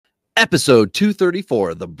Episode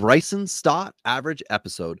 234, the Bryson Stott average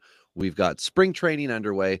episode. We've got spring training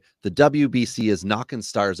underway. The WBC is knocking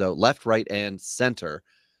stars out left, right, and center.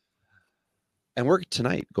 And we're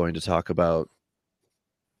tonight going to talk about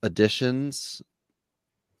additions,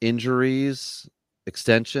 injuries,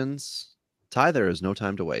 extensions. Ty, there is no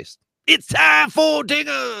time to waste. It's time for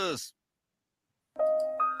Dingers!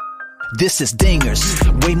 This is Dingers,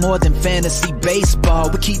 way more than fantasy baseball.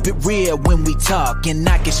 We keep it real when we talk and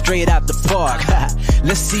knock it straight out the park.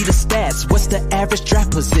 Let's see the stats. What's the average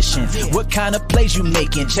draft position? What kind of plays you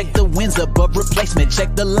making? Check the wins above replacement.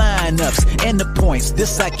 Check the lineups and the points.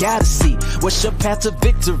 This I gotta see. What's your path to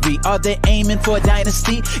victory? Are they aiming for a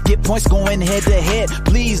dynasty? Get points going head to head.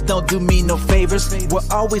 Please don't do me no favors. We're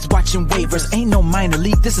always watching waivers. Ain't no minor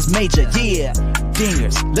league. This is major. Yeah,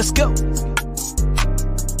 Dingers. Let's go.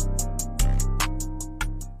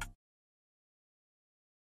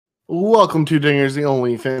 Welcome to Dingers, the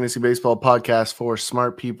only fantasy baseball podcast for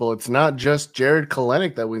smart people. It's not just Jared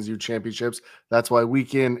Kalenic that wins you championships. That's why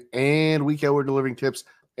week in and week out, we're delivering tips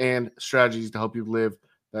and strategies to help you live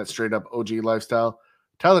that straight up OG lifestyle.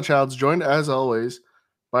 Tyler Childs, joined as always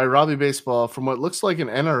by Robbie Baseball from what looks like an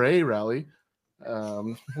NRA rally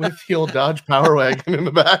with the old Dodge Power Wagon in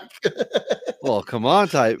the back. Well, come on,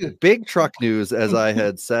 Ty. Big truck news, as I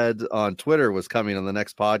had said on Twitter, was coming on the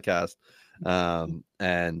next podcast.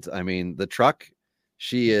 And I mean, the truck,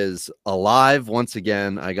 she is alive once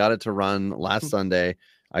again. I got it to run last Sunday.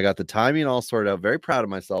 I got the timing all sorted out. Very proud of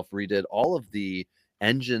myself. Redid all of the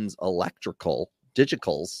engine's electrical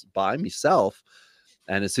digitals by myself.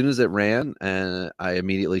 And as soon as it ran, and I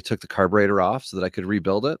immediately took the carburetor off so that I could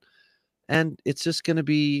rebuild it. And it's just going to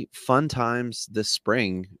be fun times this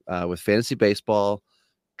spring with fantasy baseball,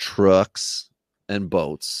 trucks, and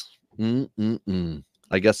boats.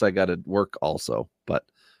 I guess I got to work also, but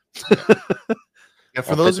yeah.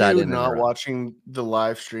 For those of you not watching the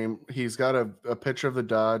live stream, he's got a picture of the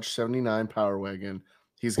Dodge 79 Power Wagon.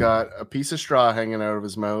 He's got a piece of straw hanging out of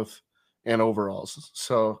his mouth and overalls.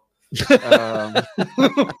 So, and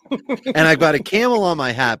I got a camel on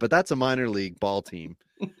my hat, but that's a minor league ball team.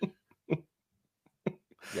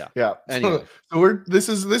 Yeah. Anyway, so this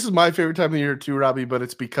is my favorite time of the year too, Robbie. But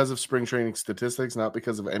it's because of spring training statistics, not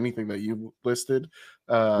because of anything that you listed.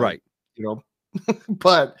 Right. You know,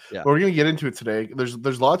 but we're gonna get into it today.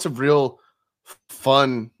 There's lots of real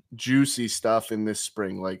fun, juicy stuff in this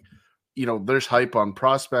spring. Like, you know, there's hype on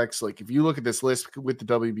prospects. Like, if you look at this list with the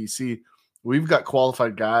WBC, we've got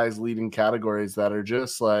qualified guys leading categories that are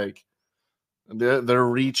just like. They're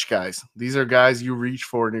reach guys. These are guys you reach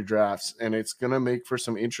for in your drafts, and it's gonna make for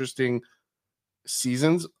some interesting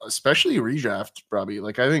seasons, especially redraft. Probably,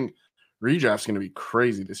 like, I think redraft's gonna be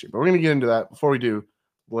crazy this year. But we're gonna get into that. Before we do,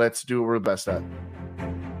 let's do what we're the best at.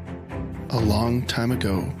 A long time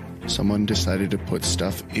ago, someone decided to put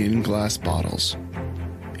stuff in glass bottles.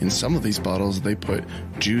 In some of these bottles, they put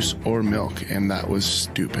juice or milk, and that was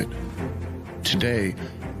stupid. Today,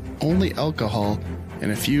 only alcohol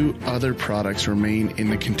and a few other products remain in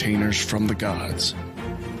the containers from the gods.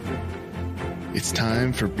 It's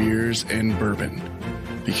time for beers and bourbon,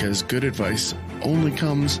 because good advice only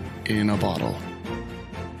comes in a bottle.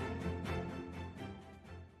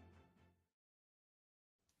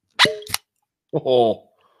 Oh,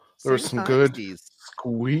 there was some good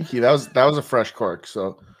squeaky. That was a fresh cork,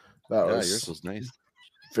 so yours was nice.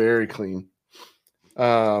 Very clean.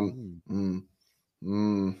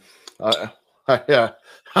 Yeah.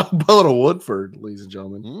 How about a Woodford, ladies and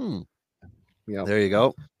gentlemen? Yeah. There you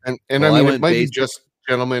go. And well, I mean, it might be just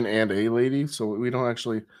gentlemen and a lady, so we don't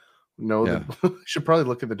actually know that. We should probably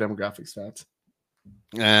look at the demographic stats.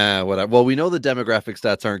 Whatever. Well, we know the demographic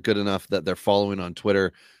stats aren't good enough that they're following on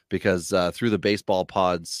Twitter because through the Baseball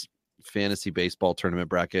Pods fantasy baseball tournament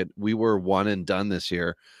bracket, we were one and done this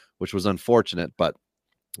year, which was unfortunate, but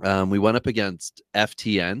we went up against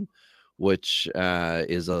FTN, which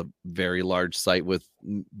is a very large site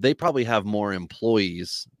they probably have more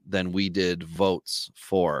employees than we did votes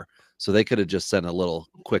for. So they could have just sent a little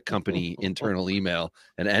quick company internal email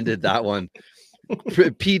and ended that one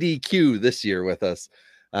PDQ this year with us.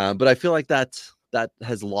 But I feel like that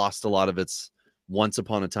has lost a lot of its once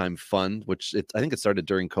upon a time fun, which I think it started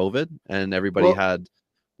during COVID and everybody had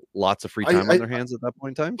lots of free time on their hands at that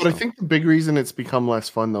point in time. But I think the big reason it's become less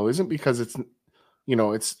fun though, isn't because it's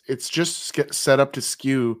just set up to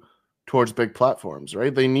skew towards big platforms,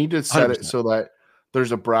 right? They need to set 100%. It so that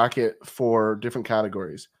there's a bracket for different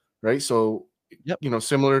categories, right? So,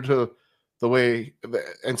 similar to the way the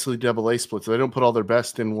NCAA splits, they don't put all their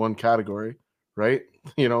best in one category, right?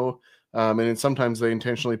 And then sometimes they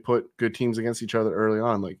intentionally put good teams against each other early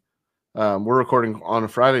on. Like We're recording on a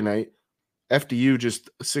Friday night. FDU just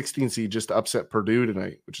 16 seed just upset Purdue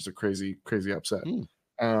tonight, which is a crazy upset.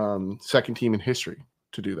 Second team in history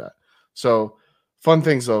to do that. So fun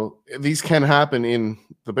things though. These can happen in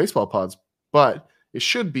the baseball pods, but it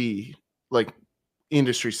should be like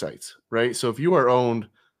industry sites, right? So if you are owned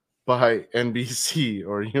by NBC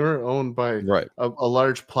or you're owned by a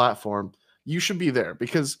large platform, you should be there,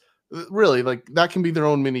 because really, like, that can be their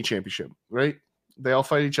own mini championship, right? They all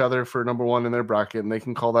fight each other for number one in their bracket, and they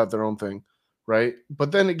can call that their own thing, right?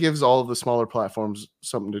 But then it gives all of the smaller platforms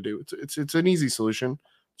something to do. It's an easy solution.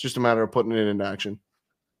 It's just a matter of putting it into action.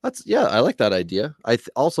 I like that idea. I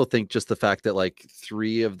also think just the fact that like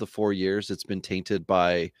 3 of the 4 years it's been tainted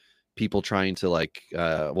by people trying to like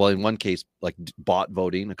well, in one case, like bot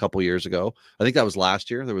voting a couple years ago. I think that was last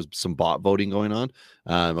year. There was some bot voting going on.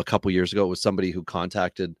 A couple years ago, it was somebody who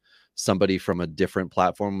contacted somebody from a different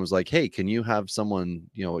platform and was like, hey, can you have someone,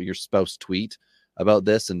 your spouse tweet about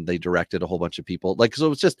this? And they directed a whole bunch of people. Like,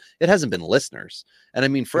 so it's just, it hasn't been listeners. And I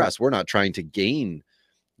mean, for us, we're not trying to gain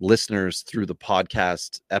listeners through the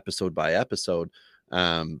podcast episode by episode,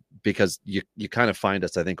 because you kind of find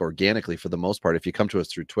us, I think, organically for the most part. If you come to us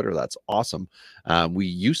through Twitter, that's awesome. We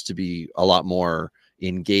used to be a lot more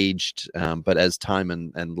engaged, but as time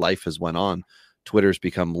and life has went on, Twitter's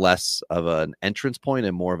become less of an entrance point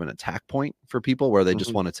and more of an attack point for people, where they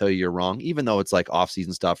just want to tell you you're wrong, even though it's like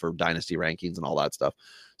off-season stuff or dynasty rankings and all that stuff.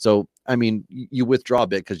 So, I mean, you withdraw a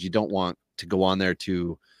bit because you don't want to go on there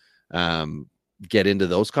to get into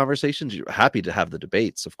those conversations. You're happy to have the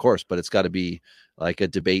debates, of course, but it's got to be like a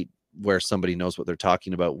debate where somebody knows what they're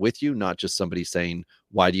talking about with you, not just somebody saying,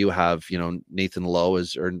 why do you have, Nathaniel Lowe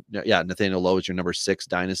is your number 6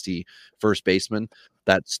 dynasty first baseman?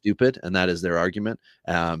 That's stupid. And that is their argument.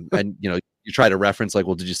 And, you try to reference like,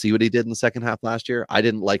 well, did you see what he did in the second half last year? I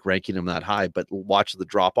didn't like ranking him that high, but watch the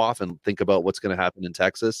drop off and think about what's going to happen in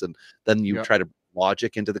Texas. And then you try to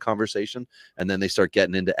logic into the conversation, and then they start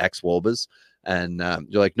getting into ex-Wobas. And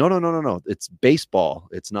you're like, no. It's baseball.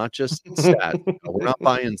 It's not just stat. We're not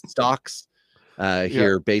buying stocks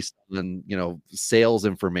here based on, sales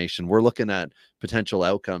information. We're looking at potential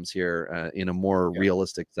outcomes here in a more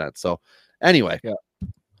realistic sense. So anyway,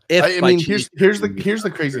 here's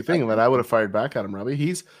the crazy thing that I would have fired back at him, Robbie.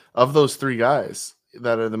 He's, of those 3 guys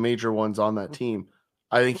that are the major ones on that team,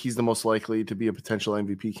 I think he's the most likely to be a potential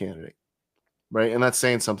MVP candidate, right? And that's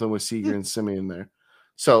saying something with Seager and Simeon there.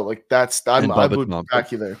 So, like, I would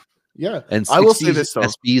back you there. Yeah. And I will say this, though.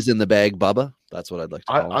 SB's in the bag, Bubba. That's what I'd like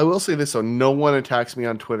to call I will say this, though. No one attacks me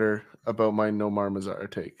on Twitter about my Nomar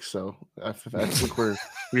Mazara take. So, I think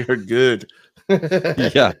we are good.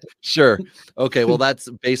 Yeah, sure. Okay, well,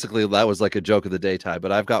 that was like a joke of the day, Ty,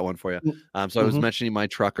 but I've got one for you. So I was mentioning my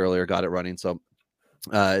truck earlier, got it running. So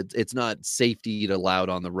it's not safety allowed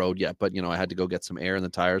on the road yet, but I had to go get some air in the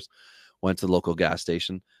tires. Went to the local gas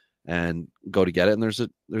station and go to get it, and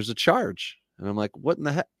there's a charge. And I'm like, what in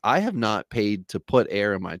the heck? I have not paid to put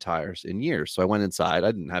air in my tires in years. So I went inside.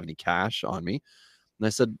 I didn't have any cash on me. And I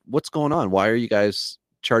said, what's going on? Why are you guys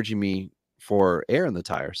charging me for air in the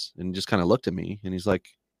tires? And he just kind of looked at me and he's like,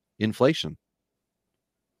 inflation.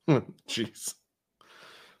 Jeez.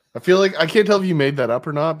 I feel like I can't tell if you made that up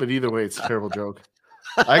or not, but either way, it's a terrible joke.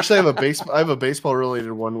 I actually have a baseball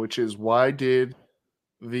related one, which is, why did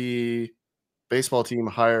the baseball team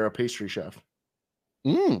hire a pastry chef?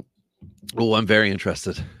 Oh, I'm very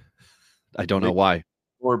interested. I don't know why.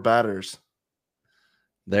 Or batters.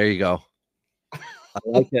 There you go. I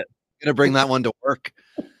like it. I'm gonna bring that one to work.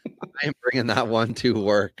 I am bringing that one to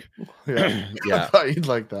work. Yeah. I thought you'd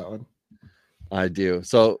like that one. I do.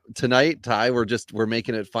 So tonight, Ty, we're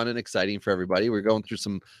making it fun and exciting for everybody. We're going through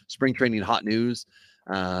some spring training hot news,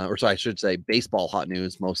 I should say baseball hot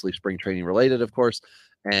news, mostly spring training related, of course.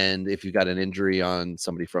 And if you've got an injury on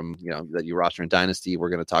somebody from, that you roster in Dynasty,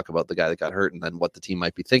 we're going to talk about the guy that got hurt and then what the team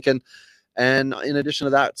might be thinking. And in addition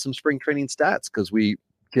to that, some spring training stats, because we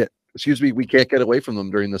can't get away from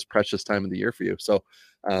them during this precious time of the year for you. So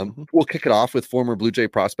we'll kick it off with former Blue Jay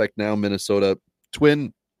prospect, now Minnesota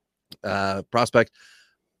Twin prospect,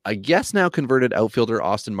 I guess now converted outfielder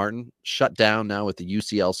Austin Martin, shut down now with the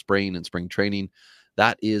UCL sprain in spring training.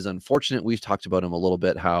 That is unfortunate. We've talked about him a little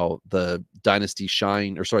bit, how the dynasty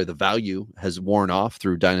the value has worn off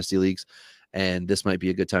through dynasty leagues, and this might be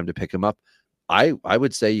a good time to pick him up. I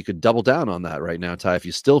would say you could double down on that right now, Ty, if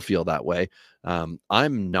you still feel that way.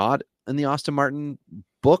 I'm not in the Austin Martin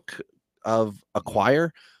book of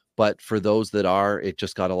acquire, but for those that are, it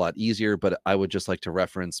just got a lot easier. But I would just like to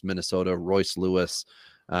reference Minnesota, Royce Lewis.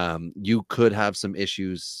 You could have some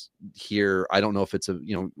issues here. I don't know if it's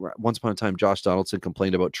once upon a time, Josh Donaldson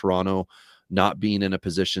complained about Toronto not being in a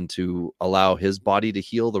position to allow his body to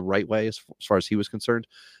heal the right way as far as he was concerned.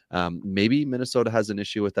 Maybe Minnesota has an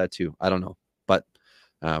issue with that too. I don't know. But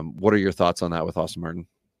what are your thoughts on that with Austin Martin?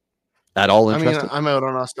 At all interested? I'm out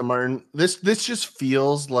on Austin Martin. This just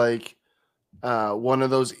feels like one of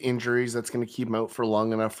those injuries that's going to keep him out for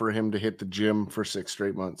long enough for him to hit the gym for 6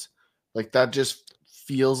 straight months. Like that just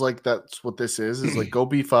feels like that's what this is like go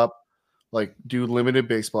beef up, like do limited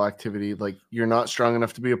baseball activity. Like you're not strong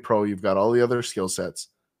enough to be a pro. You've got all the other skill sets.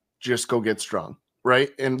 Just go get strong.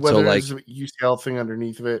 Right. And whether there's a UCL thing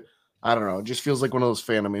underneath of it, I don't know. It just feels like one of those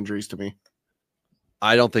phantom injuries to me.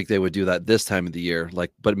 I don't think they would do that this time of the year.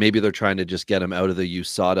 But maybe they're trying to just get him out of the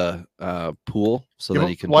USADA pool so that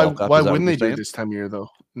he can bulk up. Why wouldn't they do it this time of year though?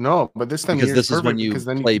 No, but this time of year this is when you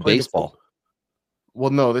play baseball. Well,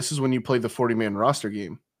 no, this is when you play the 40-man roster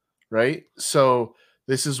game, right? So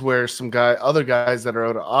this is where other guys that are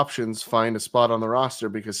out of options find a spot on the roster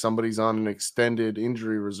because somebody's on an extended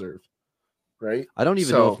injury reserve, right? I don't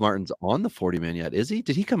even know if Martin's on the 40-man yet. Is he?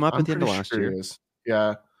 Did he come up at the end of last year? He is.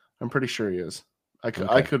 Yeah, I'm pretty sure he is. I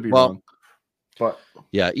could be wrong, but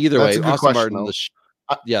yeah. Either way, Austin Martin,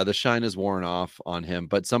 the shine is worn off on him.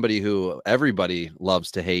 But somebody who everybody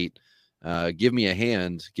loves to hate, give me a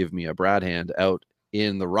hand, give me a Brad hand out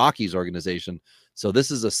in the Rockies organization. So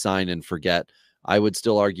this is a sign and forget. I would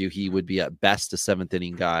still argue he would be at best a 7th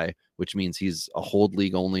inning guy, which means he's a hold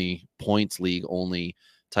league only, points league only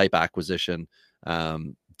type acquisition.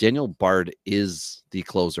 Daniel Bard is the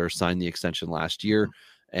closer, signed the extension last year.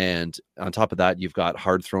 And on top of that, you've got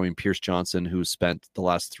hard throwing Pierce Johnson, who spent the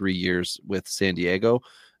last 3 years with San Diego.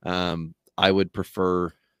 I would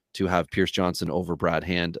prefer to have Pierce Johnson over Brad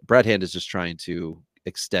Hand. Brad Hand is just trying to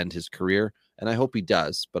extend his career, and I hope he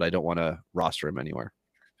does, but I don't want to roster him anywhere.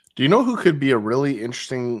 Do you know who could be a really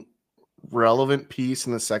interesting, relevant piece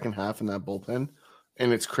in the second half in that bullpen?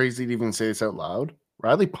 And it's crazy to even say this out loud.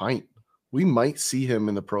 Riley Pint. We might see him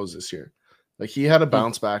in the pros this year. Like he had a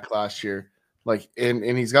bounce back last year. Like, and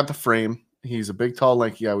he's got the frame. He's a big, tall,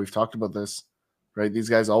 lanky guy. We've talked about this, right? These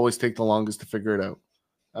guys always take the longest to figure it out.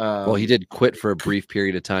 Well, he did quit for a brief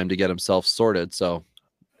period of time to get himself sorted. So,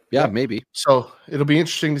 yeah, maybe. So it'll be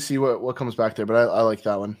interesting to see what comes back there. But I like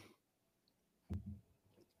that one.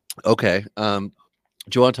 Okay. Do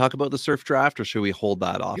you want to talk about the surf draft, or should we hold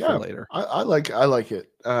that off for later? I like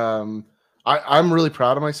it. I'm really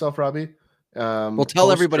proud of myself, Robbie. Well,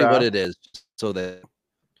 tell everybody what it is so that.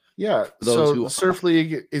 Yeah, so the Surf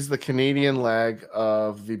League is the Canadian leg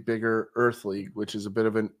of the bigger Earth League, which is a bit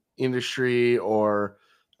of an industry or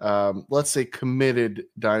let's say committed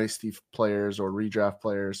dynasty players or redraft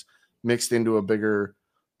players mixed into a bigger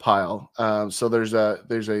pile. So there's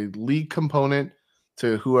a league component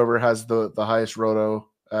to whoever has the highest roto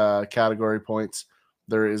category points.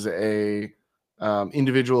 There is a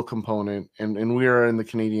individual component, and we are in the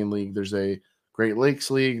Canadian League. There's a Great Lakes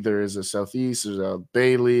League, there is a Southeast, there's a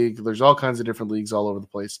Bay League, there's all kinds of different leagues all over the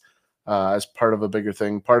place as part of a bigger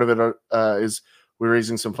thing. Part of it is we're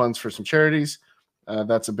raising some funds for some charities.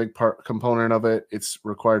 That's a big component of it. It's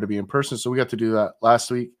required to be in person, so we got to do that last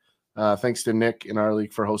week. Thanks to Nick in our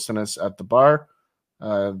league for hosting us at the bar.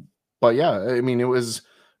 But yeah, I mean, it was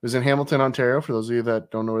in Hamilton, Ontario. For those of you that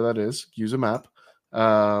don't know where that is, use a map.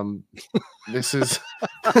 This is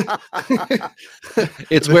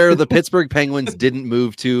it's where the Pittsburgh Penguins didn't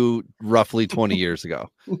move to roughly 20 years ago.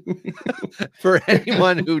 For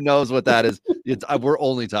anyone who knows what that is, we're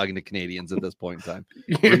only talking to Canadians at this point in time.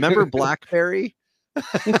 Remember Blackberry?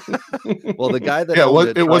 Well, the guy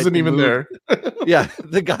that it wasn't even there. Yeah,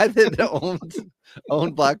 the guy that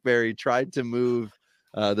owned Blackberry tried to move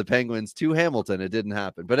the Penguins to Hamilton. It didn't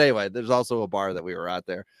happen. But anyway, there's also a bar that we were at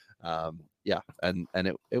there. Yeah, and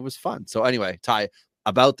it was fun. So anyway, Ty,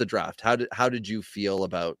 about the draft, how did you feel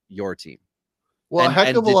about your team? Well, a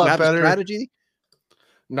heck of a lot better strategy.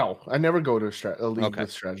 No, I never go to a league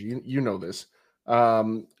with strategy. You know this.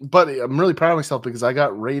 But I'm really proud of myself because I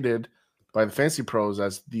got rated by the Fantasy Pros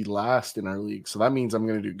as the last in our league. So that means I'm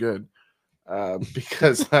going to do good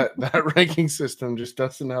because that ranking system just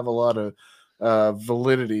doesn't have a lot of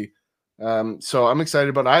validity. So I'm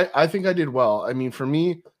excited, but I think I did well. I mean, for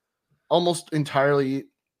me, almost entirely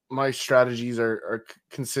my strategies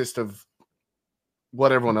consist of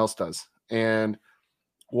what everyone else does and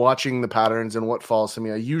watching the patterns and what falls to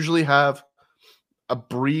me. I usually have a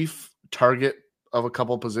brief target of a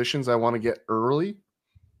couple positions I want to get early.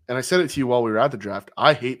 And I said it to you while we were at the draft.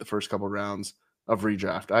 I hate the first couple rounds of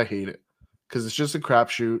redraft. I hate it because it's just a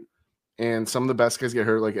crapshoot. And some of the best guys get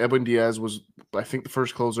hurt. Like Edwin Diaz was, I think, the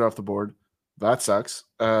first closer off the board. That sucks.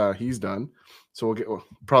 He's done. So we'll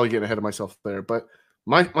probably get ahead of myself there. But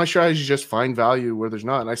my strategy is just find value where there's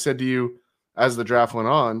not. And I said to you as the draft went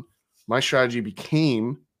on, my strategy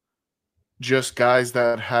became just guys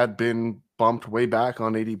that had been bumped way back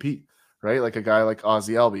on ADP, right? Like a guy like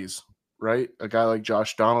Ozzy Albies, right? A guy like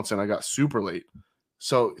Josh Donaldson, I got super late.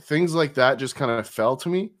 So things like that just kind of fell to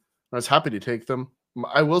me. I was happy to take them.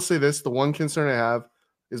 I will say this, the one concern I have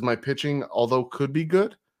is my pitching, although could be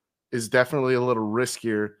good, is definitely a little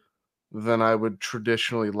riskier than I would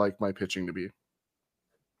traditionally like my pitching to be.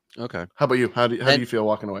 Okay. How about you? How do you feel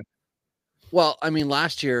walking away? Well, I mean,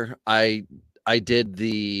 last year I did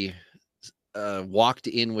the walked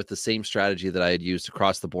in with the same strategy that I had used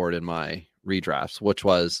across the board in my redrafts, which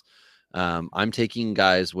was I'm taking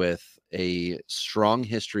guys with a strong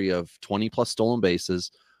history of 20 plus stolen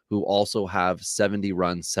bases who also have 70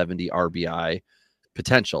 runs, 70 RBI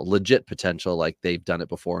potential, legit potential, like they've done it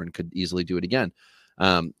before and could easily do it again.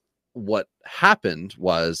 What happened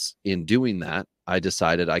was, in doing that, I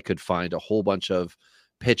decided I could find a whole bunch of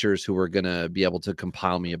pitchers who were going to be able to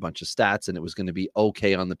compile me a bunch of stats, and it was going to be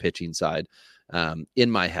okay on the pitching side. In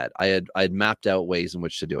my head, I had mapped out ways in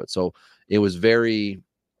which to do it. So it was very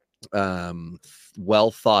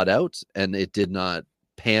well thought out, and it did not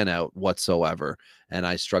pan out whatsoever. And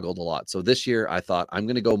I struggled a lot. So this year I thought I'm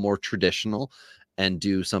going to go more traditional and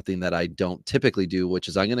do something that I don't typically do, which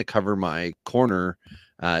is I'm going to cover my corner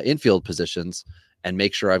infield positions and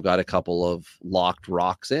make sure I've got a couple of locked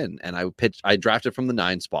rocks in. And I drafted from the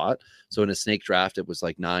 9 spot. So in a snake draft, it was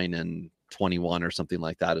like 9 and 21 or something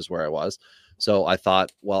like that is where I was. So I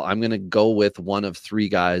thought, well, I'm going to go with one of 3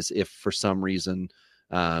 guys. If for some reason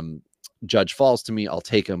Judge falls to me, I'll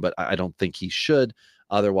take him, but I don't think he should.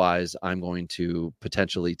 Otherwise, I'm going to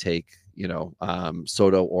potentially take,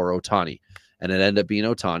 Soto or Ohtani. And it ended up being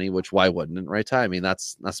Ohtani, which why wouldn't it, right? I mean,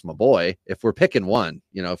 that's my boy. If we're picking one,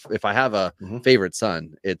 if I have a favorite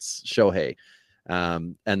son, it's Shohei.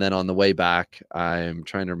 And then on the way back, I'm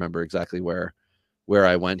trying to remember exactly where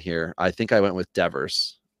I went here. I think I went with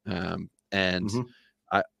Devers. I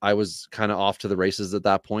was kind of off to the races at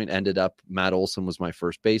that point. Ended up Matt Olson was my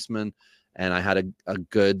first baseman, and I had a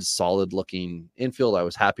good, solid looking infield. I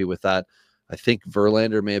was happy with that. I think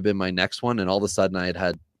Verlander may have been my next one, and all of a sudden I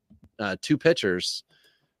had 2 pitchers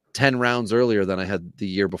 10 rounds earlier than I had the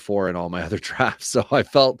year before in all my other drafts. So I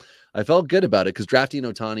felt good about it, because drafting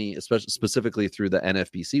Ohtani, especially specifically through the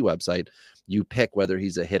NFBC website, you pick whether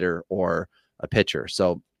he's a hitter or a pitcher.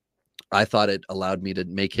 So I thought it allowed me to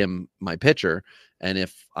make him my pitcher. And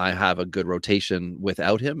if I have a good rotation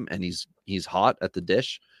without him and he's hot at the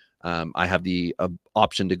dish, I have the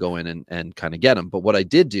option to go in and kind of get him. But what I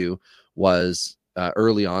did do was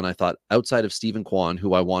early on, I thought outside of Stephen Kwan,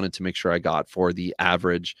 who I wanted to make sure I got for the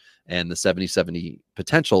average and the 70-70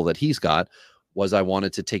 potential that he's got, was I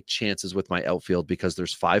wanted to take chances with my outfield, because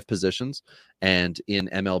there's 5 positions. And in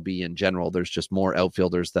MLB in general, there's just more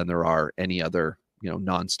outfielders than there are any other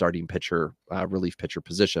non-starting pitcher, relief pitcher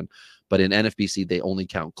position. But in NFBC, they only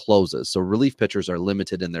count closes. So relief pitchers are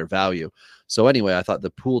limited in their value. So anyway, I thought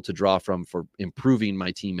the pool to draw from for improving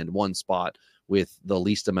my team in one spot with the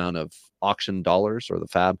least amount of auction dollars, or the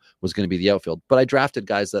fab, was going to be the outfield. But I drafted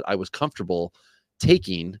guys that I was comfortable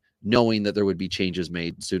taking, knowing that there would be changes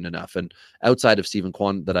made soon enough. And outside of Stephen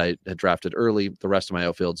Kwan that I had drafted early, the rest of my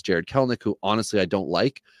outfield's Jared Kelenic, who honestly I don't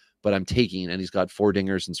like, but I'm taking, and he's got 4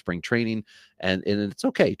 dingers in spring training, and it's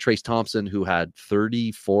okay. Trace Thompson, who had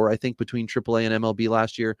 34, I think, between AAA and MLB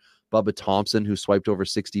last year. Bubba Thompson, who swiped over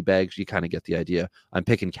 60 bags. You kind of get the idea. I'm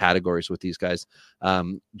picking categories with these guys.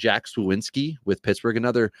 Jack Swinsky with Pittsburgh,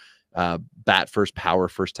 another bat first, power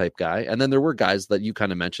first type guy. And then there were guys that you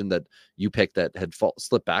kind of mentioned that you picked that had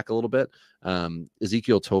slipped back a little bit.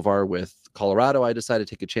 Ezekiel Tovar with Colorado, I decided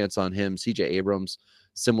to take a chance on him. CJ Abrams,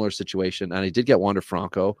 similar situation. And I did get Wander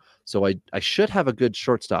Franco. So I should have a good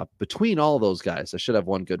shortstop between all of those guys. I should have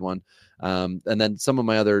one good one. And then some of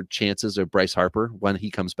my other chances are Bryce Harper. When he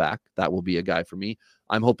comes back, that will be a guy for me.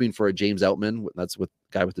 I'm hoping for a James Outman. That's with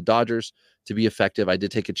guy with the Dodgers to be effective. I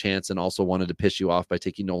did take a chance and also wanted to piss you off by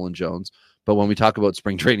taking Nolan Jones. But when we talk about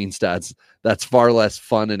spring training stats, that's far less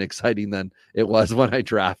fun and exciting than it was when I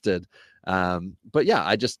drafted. But yeah,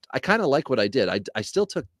 I kind of like what I did. I still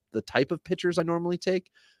took the type of pitchers I normally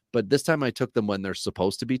take, but this time I took them when they're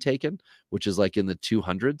supposed to be taken, which is like in the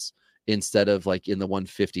 200s instead of like in the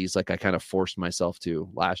 150s, like I kind of forced myself to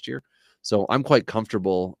last year. So I'm quite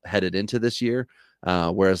comfortable headed into this year.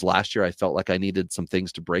 Whereas last year I felt like I needed some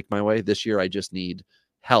things to break my way. This year I just need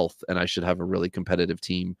health, and I should have a really competitive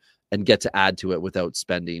team and get to add to it without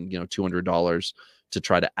spending, $200 to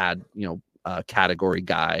try to add, a category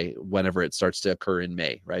guy whenever it starts to occur in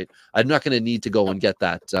May, right? I'm not going to need to go and get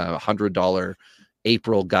that $100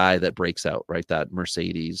 April guy that breaks out, right? That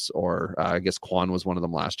Mercedes, or I guess Quan was one of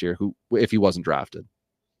them last year, who, if he wasn't drafted.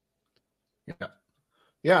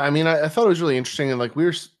 Yeah. I mean, I thought it was really interesting. And like, we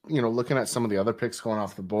were, looking at some of the other picks going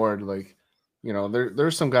off the board, like,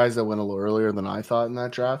 there's some guys that went a little earlier than I thought in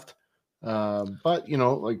that draft. But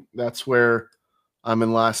like, that's where I'm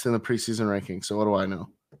in last in the preseason ranking. So what do I know?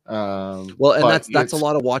 Well, and that's a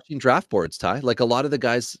lot of watching draft boards, Ty. Like, a lot of the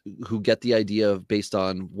guys who get the idea of based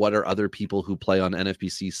on what are other people who play on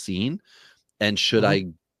NFBC seen, and should I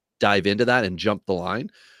dive into that and jump the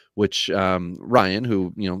line, which Ryan,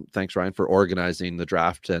 who, thanks Ryan for organizing the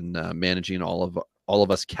draft and managing all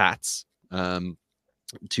of us cats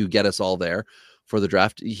to get us all there for the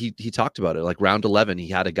draft. He talked about it, like round 11, he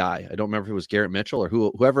had a guy. I don't remember if it was Garrett Mitchell or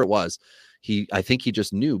whoever it was. I think he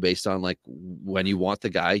just knew, based on like, when you want the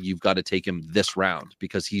guy, you've got to take him this round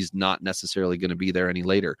because he's not necessarily going to be there any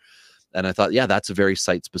later. And I thought, yeah, that's a very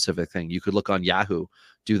site specific thing. You could look on Yahoo,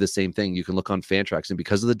 do the same thing. You can look on Fantrax, and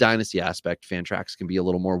because of the dynasty aspect, Fantrax can be a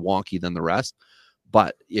little more wonky than the rest.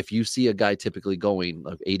 But if you see a guy typically going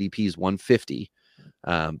like ADP's 150,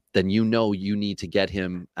 then you need to get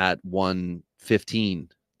him at 115.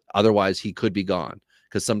 Otherwise, he could be gone,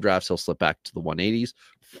 because some drafts he'll slip back to the 180s.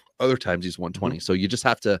 Other times he's 120. So you just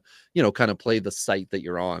have to, kind of play the site that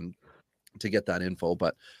you're on to get that info.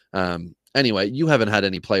 But anyway, you haven't had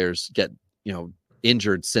any players get,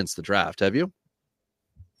 injured since the draft, have you?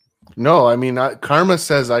 No, I mean, Karma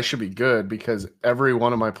says I should be good because every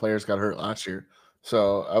one of my players got hurt last year.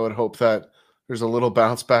 So I would hope that there's a little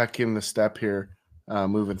bounce back in the step here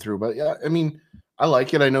moving through. But yeah, I mean, I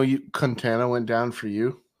like it. I know Quintana went down for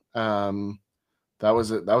you. That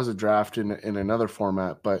was a draft in another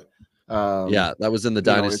format, but yeah, that was in the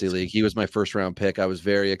Dynasty League. He was my first round pick. I was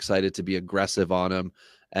very excited to be aggressive on him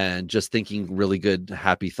and just thinking really good,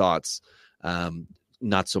 happy thoughts.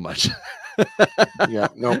 Not so much. Yeah,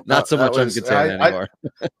 no, not so much on Quintana anymore.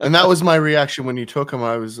 And that was my reaction when you took him.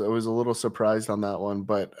 I was a little surprised on that one,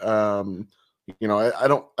 but I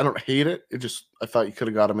don't hate it. I thought you could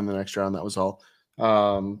have got him in the next round. That was all.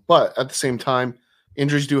 But at the same time,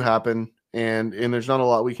 injuries do happen. And there's not a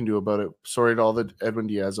lot we can do about it. Sorry to all the Edwin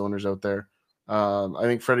Diaz owners out there. I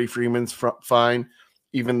think Freddie Freeman's fine,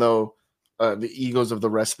 even though the egos of the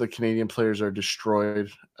rest of the Canadian players are destroyed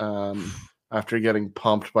after getting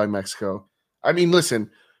pumped by Mexico. I mean,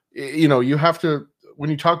 listen, you have to, when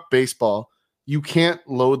you talk baseball, you can't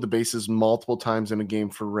load the bases multiple times in a game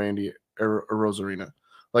for Randy or Rosarina.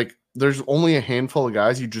 Like, there's only a handful of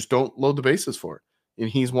guys you just don't load the bases for. And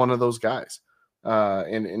he's one of those guys.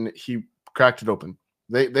 And he cracked it open.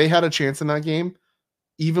 They had a chance in that game,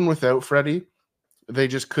 even without Freddie. They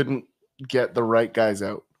just couldn't get the right guys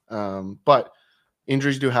out. But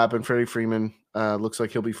injuries do happen. Freddie Freeman looks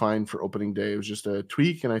like he'll be fine for opening day. It was just a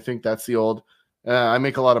tweak, and I think that's the old. I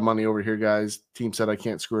make a lot of money over here, guys. Team said I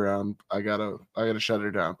can't screw around. I gotta shut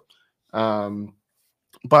her down.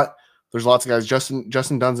 But there's lots of guys.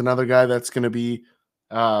 Justin Dunn's another guy that's going to be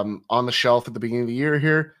on the shelf at the beginning of the year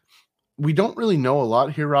here. We don't really know a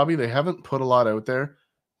lot here, Robbie. They haven't put a lot out there.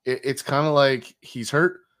 It's kind of like he's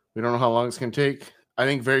hurt. We don't know how long it's going to take. I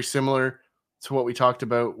think very similar to what we talked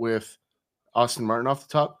about with Austin Martin off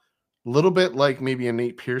the top. A little bit like maybe a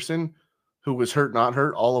Nate Pearson, who was hurt, not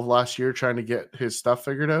hurt, all of last year trying to get his stuff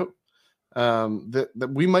figured out.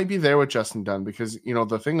 That we might be there with Justin Dunn because,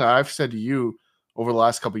 the thing that I've said to you over the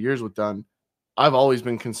last couple of years with Dunn, I've always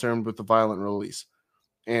been concerned with the violent release.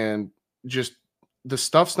 And just the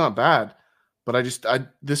stuff's not bad, but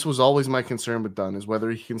this was always my concern with Dunn, is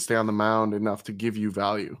whether he can stay on the mound enough to give you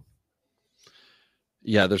value.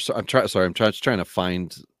 Yeah, I'm trying to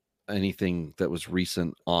find anything that was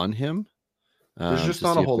recent on him. There's just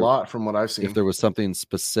not a whole lot from what I've seen. If there was something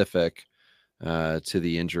specific to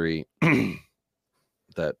the injury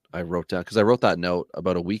that I wrote down, because I wrote that note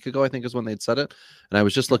about a week ago, I think is when they'd said it. And I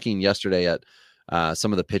was just looking yesterday at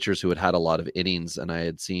some of the pitchers who had a lot of innings, and I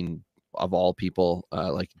had seen, of all people,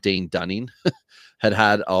 like Dane Dunning had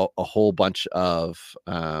a whole bunch of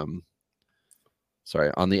on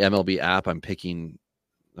the MLB app. I'm picking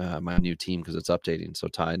my new team because it's updating. So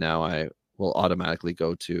Ty, now I will automatically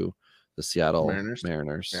go to the Seattle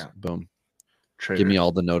Mariners. Yeah. Boom. Trader. Give me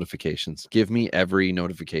all the notifications. Give me every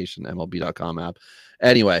notification. MLB.com app.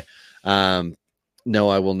 Anyway, no,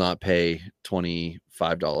 I will not pay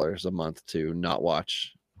 $25 a month to not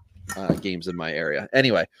watch games in my area.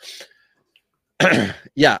 Anyway,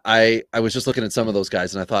 yeah, I was just looking at some of those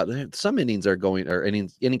guys, and I thought some innings are going, or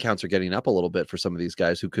inning counts are getting up a little bit for some of these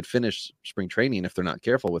guys who could finish spring training if they're not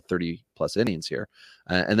careful with 30 plus innings here.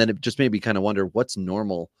 And then it just made me kind of wonder what's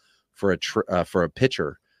normal for a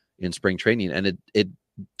pitcher in spring training. And it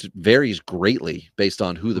varies greatly based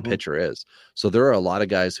on who the pitcher is. So there are a lot of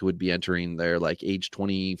guys who would be entering their like age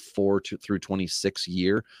 24 through 26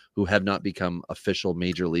 year who have not become official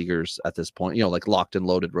major leaguers at this point, you know, like locked and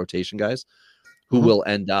loaded rotation guys who will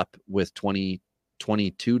end up with 22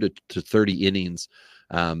 to 30 innings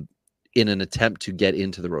in an attempt to get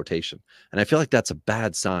into the rotation. And I feel like that's a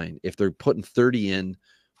bad sign if they're putting 30 in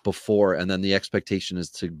before, and then the expectation is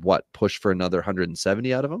to push for another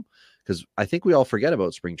 170 out of them. Because I think we all forget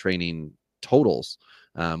about spring training totals.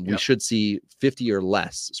 We should see 50 or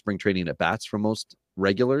less spring training at bats from most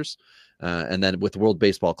regulars. And then with the World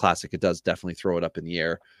Baseball Classic, it does definitely throw it up in the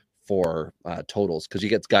air for totals, because you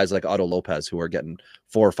get guys like Otto Lopez who are getting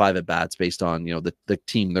 4 or 5 at bats based on, you know, the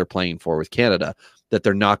team they're playing for with Canada that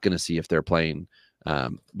they're not going to see if they're playing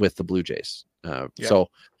with the Blue Jays. So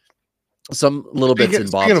some little bits and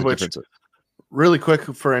bobs of differences. Really quick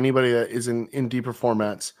for anybody that is in deeper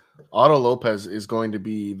formats, Otto Lopez is going to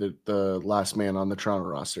be the last man on the Toronto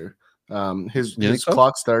roster. His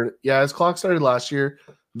clock started. Yeah, his clock started last year.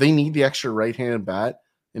 They need the extra right-handed bat,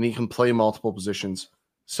 and he can play multiple positions.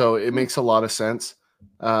 So it makes a lot of sense.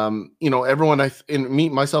 You know, everyone,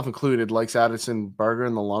 myself included, likes Addison Barger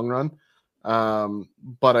in the long run.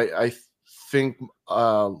 But I think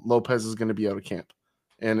Lopez is going to be out of camp.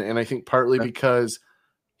 And I think partly because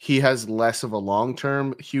he has less of a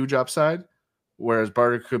long-term huge upside, whereas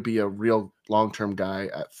Barger could be a real long-term guy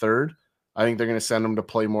at third. I think they're going to send him to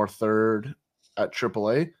play more third at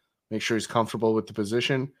AAA, make sure he's comfortable with the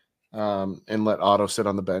position, and let Otto sit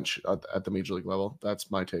on the bench at the major league level. That's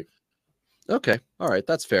my take. Okay. All right.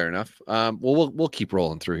 That's fair enough. Well, we'll keep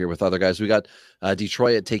rolling through here with other guys. We got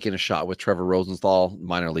Detroit taking a shot with Trevor Rosenthal,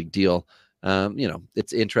 minor league deal. You know,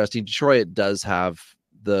 it's interesting. Detroit does have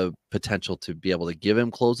the potential to be able to give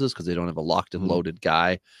him closes because they don't have a locked and loaded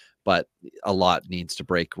guy, but a lot needs to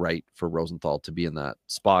break right for Rosenthal to be in that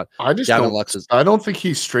spot. I don't think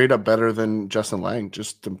he's straight up better than Justin Lang.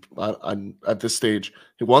 At this stage,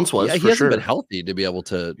 he once was. Yeah, he hasn't been healthy to be able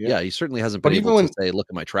to. Yeah, he certainly hasn't been able to say, "Look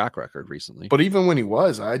at my track record recently." But even when he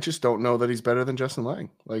was, I just don't know that he's better than Justin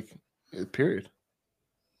Lang. Like, period.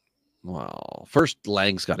 Well, first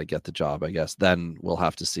Lang's got to get the job, I guess. Then we'll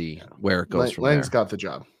have to see where it goes from Lang's there. got the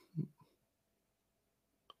job.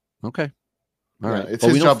 Okay. All right. It's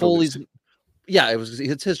his job to lose. Yeah,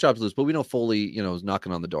 it's his job to lose, but we know Foley, you know, is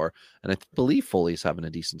knocking on the door, and I believe Foley's having a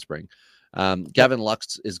decent spring. Gavin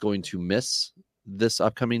Lux is going to miss this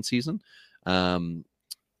upcoming season.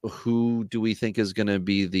 Who do we think is going to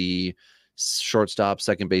be the shortstop,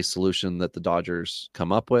 second base solution that the Dodgers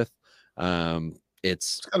come up with?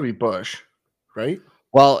 It's got to be Bush, right?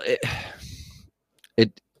 Well,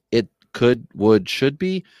 it should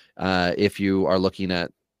be if you are looking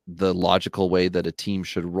at the logical way that a team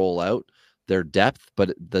should roll out their depth,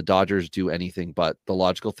 but the Dodgers do anything but the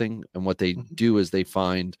logical thing. And what they do is they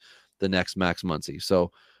find the next Max Muncy.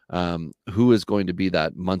 So who is going to be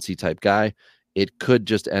that Muncy type guy? It could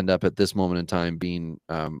just end up at this moment in time being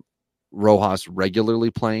Rojas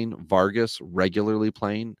regularly playing, Vargas regularly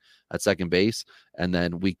playing at second base. And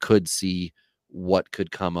then we could see what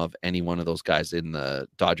could come of any one of those guys in the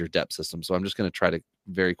Dodger depth system. So I'm just going to try to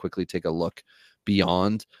very quickly take a look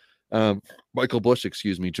beyond Michael Bush,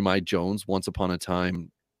 Jahmai Jones, once upon a time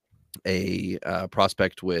a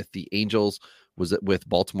prospect with the Angels, was with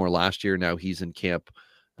Baltimore last year. Now he's in camp.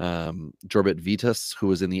 Jorbit Vitas, who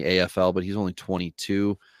was in the AFL, but he's only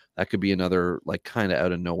 22. That could be another like kind of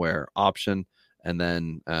out of nowhere option. And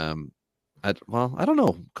then I don't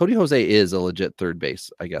know. Cody Jose is a legit third base,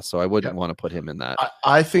 I guess. So I wouldn't want to put him in that.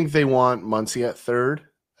 I think they want Muncy at third.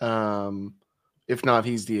 If not,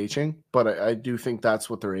 he's DHing. But I do think that's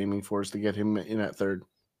what they're aiming for, is to get him in at third.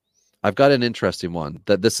 I've got an interesting one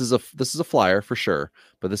that this is a flyer for sure,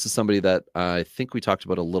 but this is somebody that I think we talked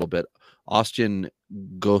about a little bit. Austin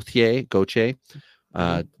Gauthier, Gauthier.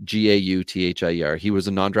 He was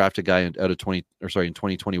a non-drafted guy in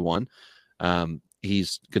 2021.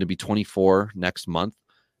 He's going to be 24 next month,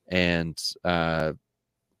 and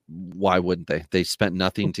why wouldn't they? They spent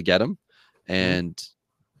nothing to get him, and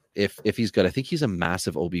if he's good, I think he's a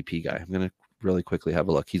massive OBP guy. I'm going to really quickly have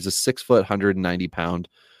a look. He's a 6 foot, 190 pound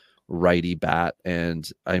righty bat, and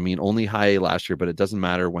I mean only high A last year, but it doesn't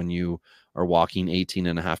matter when you are walking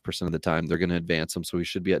 18.5% of the time. They're going to advance him, so he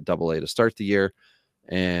should be at AA to start the year.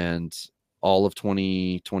 And all of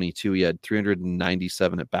 2022, he had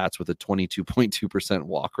 397 at bats with a 22.2%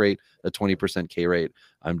 walk rate, a 20% K rate.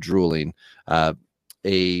 I'm drooling. A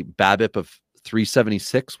BABIP of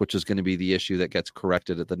 376, which is going to be the issue that gets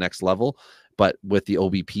corrected at the next level. But with the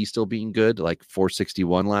OBP still being good, like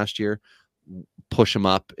 461 last year, push him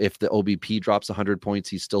up. If the OBP drops 100 points,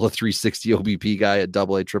 he's still a 360 OBP guy at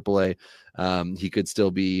AA, AAA. He could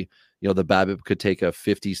still be, the BABIP could take a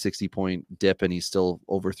 50, 60 point dip and he's still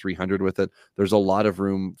over 300 with it. There's a lot of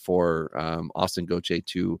room for Austin Gauthier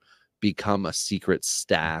to become a secret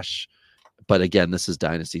stash. But again, this is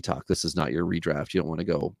dynasty talk. This is not your redraft. You don't want to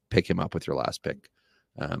go pick him up with your last pick.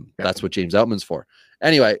 That's what James Outman's for.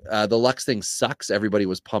 Anyway, the Lux thing sucks. Everybody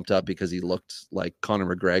was pumped up because he looked like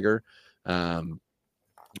Conor McGregor.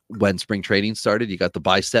 When spring training started, you got the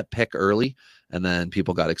bicep pick early and then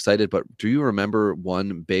people got excited. But do you remember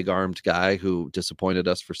one big armed guy who disappointed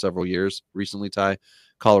us for several years recently, Ty?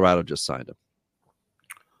 Colorado just signed him.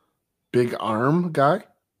 Big arm guy?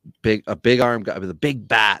 A big arm guy with a big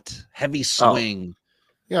bat, heavy swing.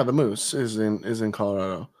 Yeah, the Moose is in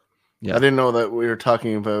Colorado. Yeah. I didn't know that we were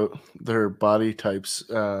talking about their body types.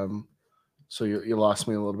 So you lost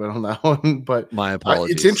me a little bit on that one. But my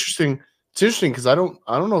apologies. It's interesting. It's interesting because I don't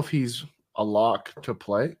know if he's a lock to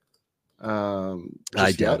play.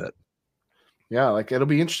 I doubt it. Yeah, like it'll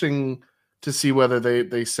be interesting to see whether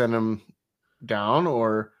they send him down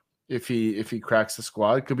or if he cracks the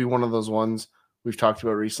squad. It could be one of those ones we've talked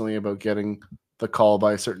about recently about getting the call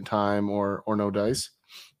by a certain time or no dice.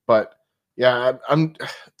 But yeah,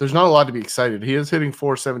 there's not a lot to be excited. He is hitting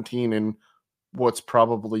 417 in what's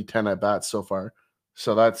probably 10 at bats so far.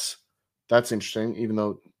 So that's interesting, even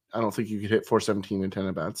though I don't think you could hit 417 in 10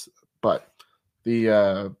 at bats. But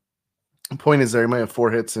the point is there, he might have 4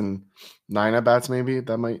 hits and 9 at bats, maybe.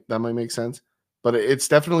 That might make sense. But it's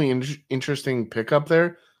definitely an interesting pickup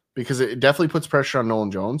there because it definitely puts pressure on Nolan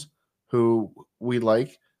Jones, who we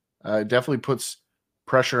like. It definitely puts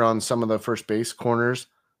pressure on some of the first base corners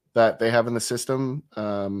that they have in the system.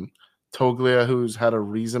 Toglia, who's had a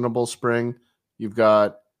reasonable spring. You've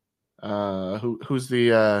got who's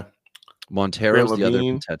the Montero's the other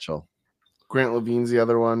potential. Grant Levine's the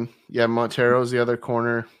other one. Yeah, Montero's the other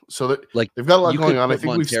corner. So that they've got a lot going on. I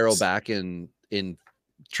think Montero back in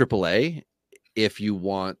AAA if you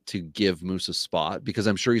want to give Moose a spot, because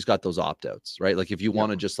I'm sure he's got those opt-outs, right? Like if you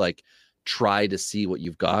want to just like try to see what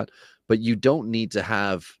you've got, but you don't need to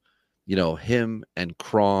have, him and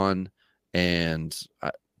Cron and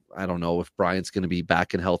I don't know if Bryant's going to be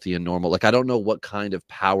back and healthy and normal. Like, I don't know what kind of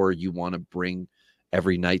power you want to bring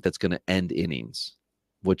every night that's going to end innings,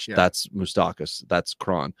 which that's Moustakas, that's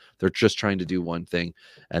Cron. They're just trying to do one thing.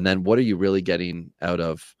 And then what are you really getting out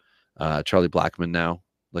of Charlie Blackmon now?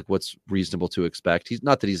 Like, what's reasonable to expect? He's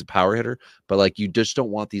not that he's a power hitter, but like, you just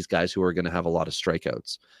don't want these guys who are going to have a lot of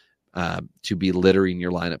strikeouts to be littering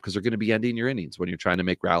your lineup, because they're going to be ending your innings when you're trying to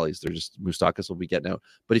make rallies. They're just, Moustakas will be getting out.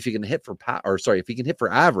 But if he can hit for if he can hit for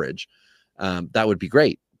average, that would be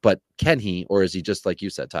great. But can he, or is he just like you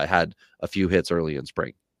said, Ty, had a few hits early in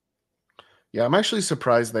spring? Yeah, I'm actually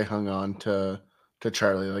surprised they hung on to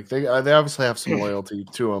Charlie. Like they obviously have some loyalty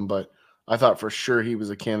to him, but I thought for sure he was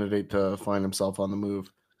a candidate to find himself on the move.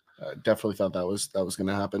 Definitely thought that was going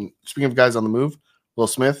to happen. Speaking of guys on the move, Will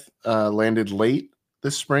Smith landed late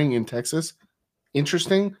this spring in Texas.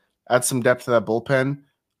 Interesting. Add some depth to that bullpen.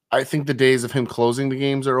 I think the days of him closing the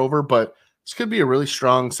games are over, but this could be a really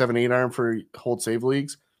strong 7-8 arm for hold save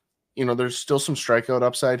leagues. There's still some strikeout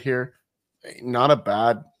upside here. Not a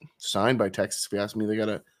bad sign by Texas, if you ask me. They got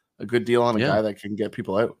a good deal on a guy that can get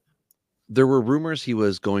people out. There were rumors he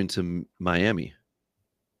was going to Miami.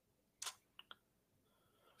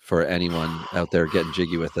 For anyone out there getting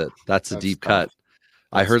jiggy with it, that's a deep cut.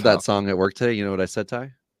 I heard that song at work today. You know what I said,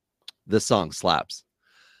 Ty? This song slaps.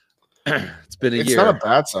 It's been a year. It's not a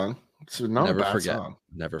bad song. It's not Never a bad forget. song.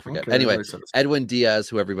 Never forget. Okay, anyway, Edwin Diaz,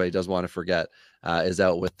 who everybody does want to forget, is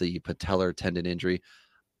out with the patellar tendon injury.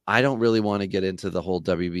 I don't really want to get into the whole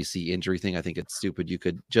WBC injury thing. I think it's stupid. You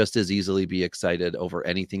could just as easily be excited over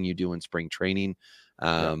anything you do in spring training,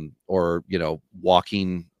 or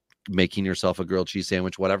walking, making yourself a grilled cheese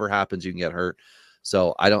sandwich. Whatever happens, you can get hurt.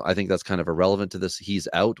 So I think that's kind of irrelevant to this. He's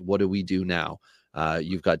out. What do we do now?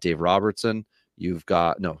 You've got Dave Robertson. You've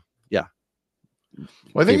got Well,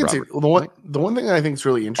 I think it's the one thing I think is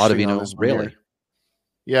really interesting. Ottavino, really.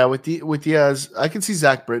 Yeah, with Diaz, I can see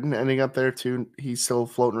Zach Britton ending up there too. He's still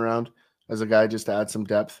floating around as a guy just to add some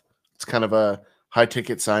depth. It's kind of a high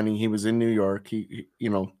ticket signing. He was in New York. He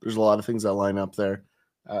there's a lot of things that line up there.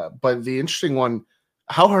 But the interesting one,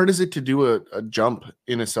 how hard is it to do a jump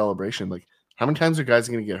in a celebration? Like, how many times are guys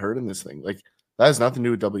going to get hurt in this thing? Like, that has nothing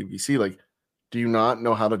to do with WBC. Like, do you not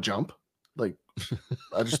know how to jump? Like,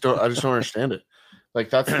 I just don't understand it.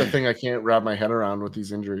 Like, that's the thing I can't wrap my head around with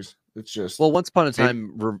these injuries. It's just, well, once upon a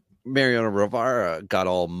time, Mariano Rivera got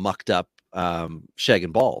all mucked up,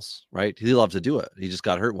 shagging balls, right? He loved to do it. He just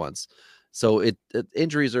got hurt once. So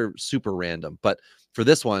injuries are super random. But for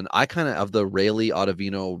this one, I kind of the Raley,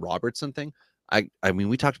 Ottavino, Robertson thing. I mean,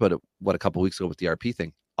 we talked about it a couple weeks ago with the RP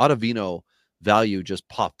thing. Ottavino value just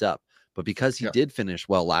popped up, but because he did finish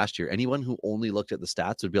well last year, anyone who only looked at the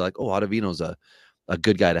stats would be like, "Oh, Ottavino's a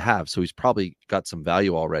good guy to have." So he's probably got some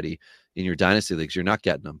value already in your dynasty leagues. You're not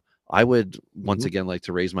getting him. I would once again like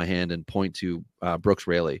to raise my hand and point to Brooks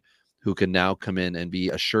Raley, who can now come in and be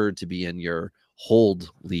assured to be in your hold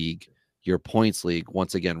league, your points league,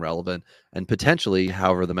 once again relevant, and potentially,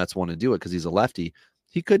 however the Mets want to do it, because he's a lefty,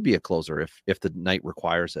 he could be a closer if the night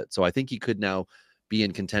requires it. So I think he could now be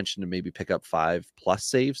in contention to maybe pick up 5+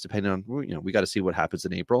 saves, depending on, we got to see what happens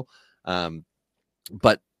in April.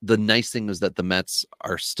 But the nice thing is that the Mets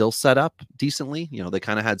are still set up decently. They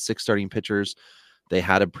kind of had 6 starting pitchers. They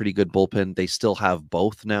had a pretty good bullpen. They still have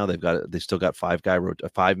both now. They still got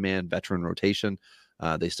 5-man veteran rotation.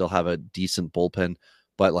 They still have a decent bullpen.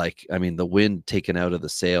 But the wind taken out of the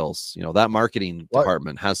sails, that marketing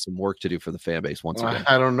department has some work to do for the fan base once again.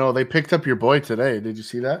 I don't know. They picked up your boy today. Did you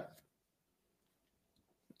see that?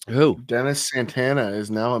 Who? Dennis Santana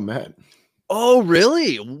is now a Met. Oh,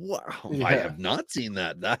 really? Wow. Yeah. I have not seen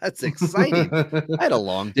that. That's exciting. I had a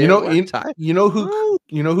long day. You know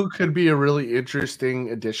who could be a really interesting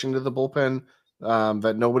addition to the bullpen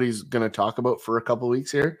that nobody's going to talk about for a couple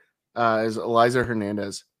weeks here is Eliza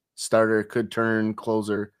Hernandez. Starter, could turn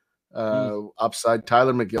closer, upside.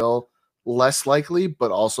 Tyler McGill, less likely,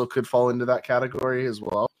 but also could fall into that category as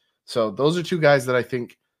well. So those are 2 guys that I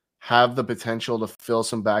think have the potential to fill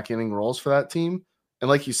some back inning roles for that team. And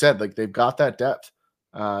like you said, they've got that depth.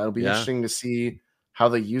 It'll be interesting to see how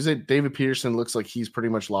they use it. David Peterson looks like he's pretty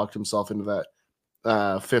much locked himself into that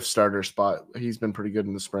 5th starter spot. He's been pretty good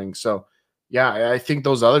in the spring. So yeah, I think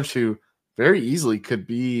those other 2 very easily could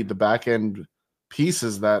be the back end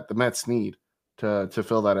pieces that the Mets need to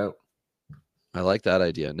fill that out. I like that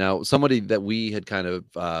idea. Now, somebody that we had kind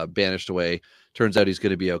of banished away, turns out he's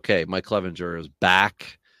going to be okay. Mike Clevinger is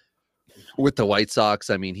back with the White Sox.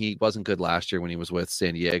 I mean, he wasn't good last year when he was with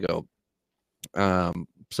San Diego.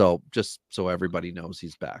 So just so everybody knows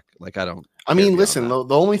he's back. Listen, the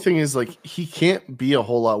only thing is he can't be a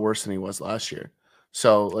whole lot worse than he was last year.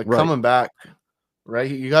 So coming back,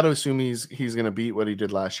 right? You got to assume he's going to beat what he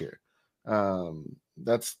did last year.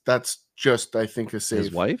 That's just, I think, a safe.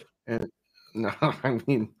 His wife? No, I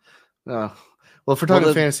mean, no. Well, if we're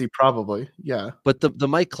talking fantasy, probably, yeah. But the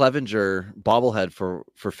Mike Clevinger bobblehead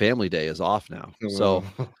for Family Day is off now. So,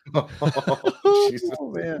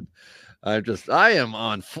 oh man, I am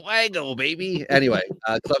on fuego, baby. Anyway,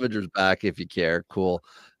 Clevinger's back if you care. Cool.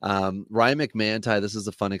 Ryan McMahon, Ty, this is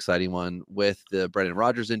a fun, exciting one with the Brendan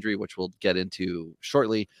Rodgers injury, which we'll get into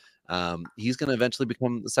shortly. He's going to eventually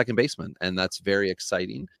become the second baseman, and that's very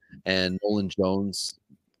exciting. And Nolan Jones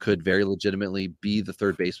could very legitimately be the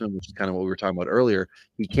third baseman, which is kind of what we were talking about earlier.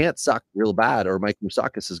 He can't suck real bad, or Mike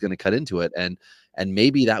Moustakas is going to cut into it. And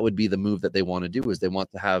maybe that would be the move that they want to do, is they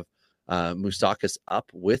want to have Moustakas up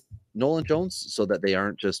with Nolan Jones so that they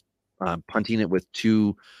aren't just punting it with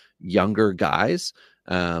 2 younger guys,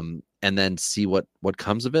 and then see what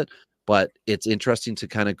comes of it. But it's interesting to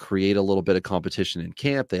kind of create a little bit of competition in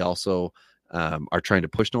camp. They also are trying to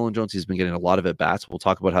push Nolan Jones. He's been getting a lot of at-bats. We'll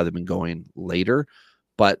talk about how they've been going later.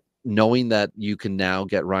 But knowing that you can now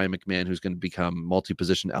get Ryan McMahon, who's going to become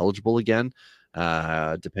multi-position eligible again,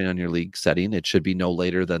 depending on your league setting, it should be no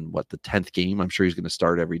later than the 10th game. I'm sure he's going to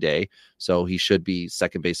start every day. So he should be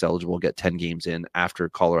second base eligible, get 10 games in after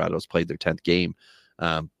Colorado's played their 10th game.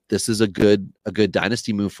 This is a good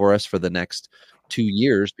dynasty move for us for the next 2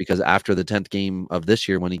 years, because after the 10th game of this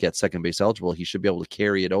year, when he gets second base eligible, he should be able to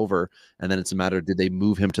carry it over. And then it's a matter of, did they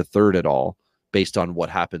move him to third at all based on what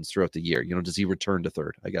happens throughout the year? Does he return to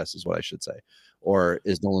third, I guess is what I should say. Or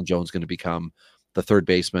is Nolan Jones going to become the third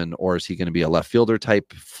baseman, or is he going to be a left fielder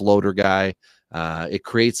type floater guy? It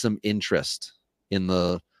creates some interest in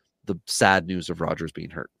the sad news of Rodgers being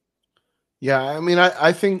hurt. Yeah, I mean,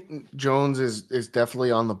 I think Jones is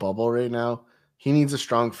definitely on the bubble right now. He needs a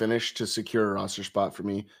strong finish to secure a roster spot for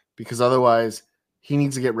me, because otherwise he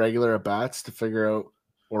needs to get regular at bats to figure out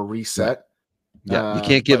or reset. Yeah, you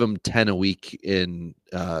can't give him 10 a week in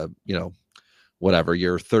whatever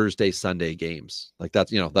your Thursday, Sunday games.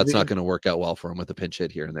 That's not going to work out well for him with a pinch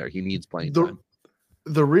hit here and there. He needs playing time.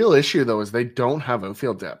 The real issue though is they don't have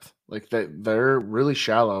outfield depth. They're really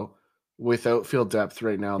shallow with outfield depth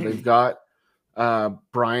right now. They've got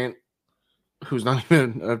Bryant, who's not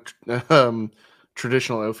even a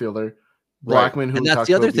traditional outfielder. Blackman, right. And that's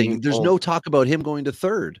the other thing. There's no talk about him going to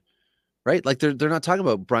third. Right? They're not talking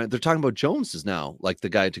about Bryant. They're talking about Jones is now the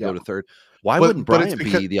guy to go to third. Why wouldn't Bryant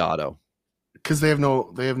be the auto? Because they have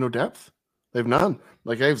no depth. They have none.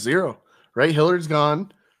 Like I have zero. Right, Hilliard's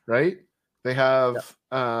gone. Right, they have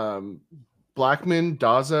Blackman,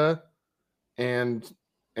 Daza, and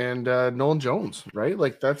Nolan Jones. Right,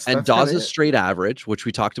 like that's Daza's straight average, which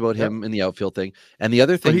we talked about him in the outfield thing. And the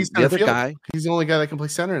other thing, the other guy, he's the only guy that can play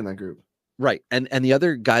center in that group. Right. And the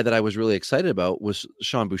other guy that I was really excited about was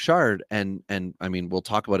Sean Bouchard. And I mean, we'll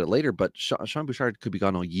talk about it later, but Sean Bouchard could be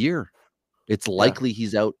gone all year. It's likely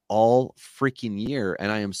he's out all freaking year.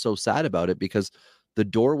 And I am so sad about it because the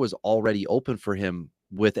door was already open for him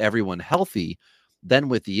with everyone healthy. Then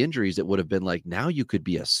with the injuries, it would have been like, now you could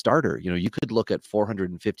be a starter. You know, you could look at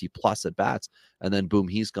 450 plus at bats and then boom,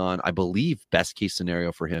 he's gone. I believe best case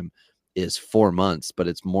scenario for him is 4 months, but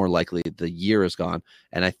it's more likely the year is gone.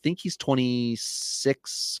 And I think he's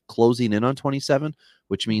 26, closing in on 27,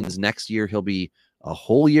 which means next year he'll be a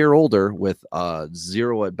whole year older with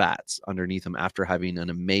 0 at bats underneath him after having an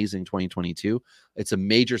amazing 2022. It's a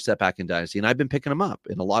major setback in Dynasty, and I've been picking him up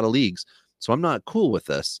in a lot of leagues. So I'm not cool with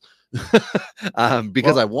this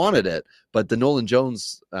because I wanted it. But the Nolan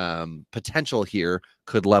Jones potential here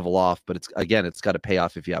could level off. But it's got to pay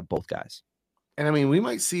off if you have both guys. And I mean, we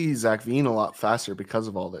might see Zach Veen a lot faster because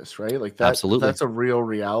of all this, right? Like that, absolutely, that's a real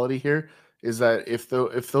reality here. Is that if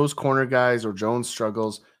those corner guys or Jones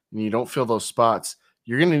struggles and you don't fill those spots,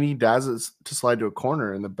 you're going to need Daz to slide to a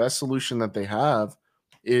corner, and the best solution that they have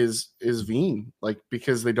is Veen, like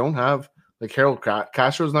because they don't have like Harold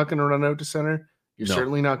Castro's not going to run out to center. You're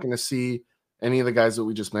certainly not going to see any of the guys that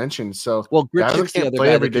we just mentioned. So Grichuk's the other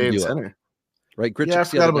guy that can do it, right?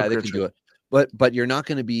 Grichuk's the other guy that can do it, but you're not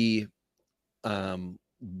going to be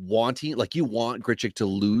wanting, like, you want Grichuk to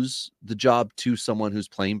lose the job to someone who's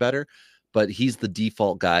playing better, but he's the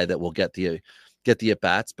default guy that will get the at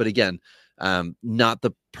bats. But again, not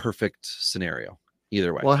the perfect scenario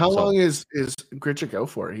either way. Well, how long is Grichuk out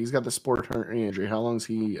for? He's got the sport hernia injury. How long is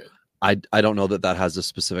he? I don't know that has a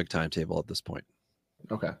specific timetable at this point.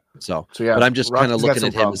 Okay. So yeah, but I'm just kind of looking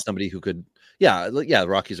at him as somebody who could, the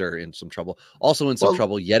Rockies are in some trouble. Also in some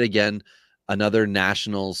trouble yet again. Another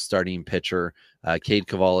Nationals starting pitcher, Cade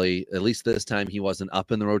Cavalli. At least this time he wasn't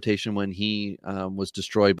up in the rotation when he was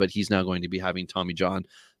destroyed, but he's now going to be having Tommy John.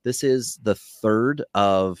 This is the third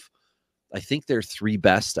of, I think they're 3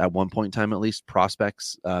 best at one point in time, at least,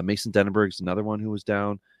 prospects. Mason Denneberg's another one who was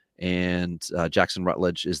down, and Jackson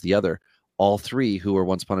Rutledge is the other. All 3 who were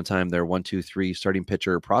once upon a time their 1, 2, 3 starting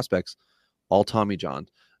pitcher prospects, all Tommy John.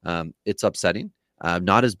 It's upsetting.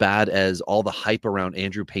 Not as bad as all the hype around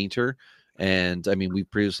Andrew Painter. And I mean, we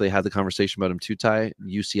previously had the conversation about him too, Ty.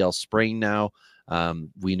 UCL sprain now.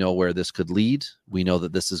 We know where this could lead. We know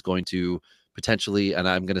that this is going to potentially, and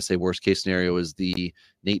I'm going to say worst case scenario is the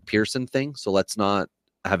Nate Pearson thing. So let's not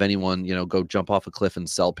have anyone, go jump off a cliff and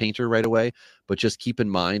sell Painter right away. But just keep in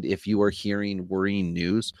mind, if you are hearing worrying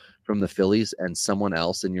news from the Phillies and someone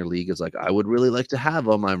else in your league is like, I would really like to have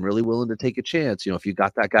him, I'm really willing to take a chance. If you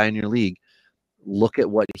got that guy in your league, look at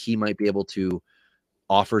what he might be able to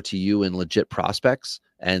offer to you in legit prospects.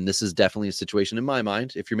 And this is definitely a situation in my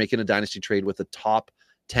mind. If you're making a dynasty trade with a top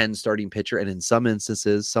 10 starting pitcher, and in some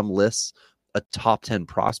instances, some lists, a top 10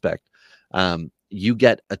 prospect, you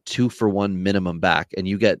get a 2-for-1 minimum back, and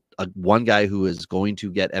you get one guy who is going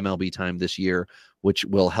to get MLB time this year, which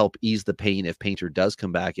will help ease the pain if Painter does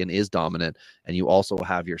come back and is dominant. And you also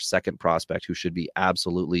have your second prospect who should be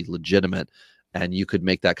absolutely legitimate. And you could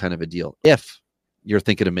make that kind of a deal if you're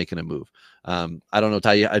thinking of making a move. I don't know,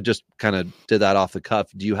 Ty, I just kind of did that off the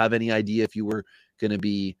cuff. Do you have any idea if you were going to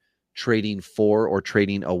be trading for or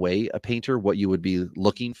trading away a Painter, what you would be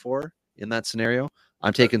looking for in that scenario?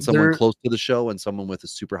 I'm taking someone close to the show and someone with a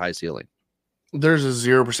super high ceiling. There's a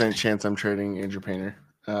 0% chance I'm trading Andrew Painter.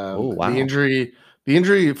 Wow. The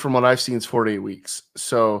injury from what I've seen is 4 to 8 weeks.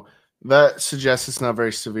 So that suggests it's not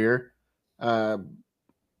very severe.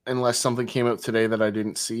 Unless something came out today that I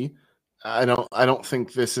didn't see. I don't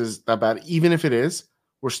think this is that bad. Even if it is,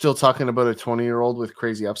 we're still talking about a 20-year-old with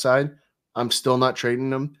crazy upside. I'm still not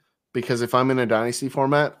trading him because if I'm in a dynasty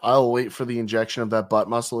format, I'll wait for the injection of that butt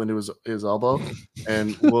muscle into his elbow,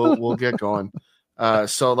 and we'll get going.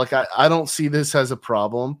 So like I don't see this as a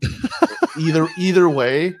problem either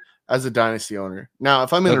way as a dynasty owner. Now,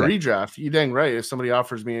 if I'm in a redraft, you dang right. If somebody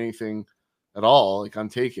offers me anything at all, like I'm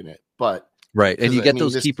taking it. But right. And you get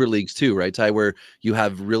those keeper leagues too, right, Ty, where you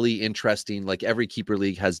have really interesting, like every keeper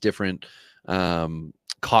league has different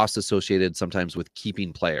costs associated sometimes with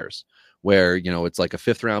keeping players, where, it's like a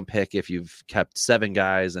 5th round pick if you've kept 7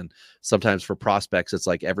 guys. And sometimes for prospects, it's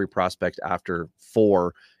like every prospect after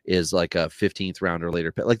 4 is like a 15th round or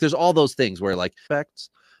later pick. Like there's all those things where like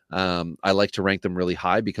I like to rank them really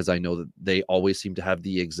high because I know that they always seem to have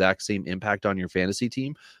the exact same impact on your fantasy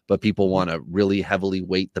team, but people want to really heavily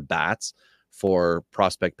weight the bats for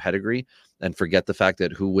prospect pedigree and forget the fact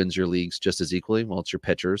that who wins your leagues just as equally. Well, it's your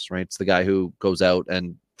pitchers, right? It's the guy who goes out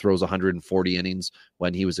and throws 140 innings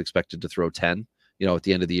when he was expected to throw 10, at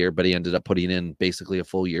the end of the year, but he ended up putting in basically a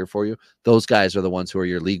full year for you. Those guys are the ones who are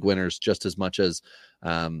your league winners just as much as,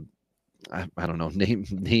 I don't know,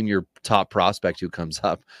 name your top prospect who comes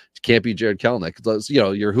up. It can't be Jared Kelenic.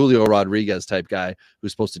 Your Julio Rodriguez type guy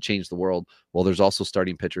who's supposed to change the world. Well, there's also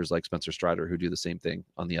starting pitchers like Spencer Strider who do the same thing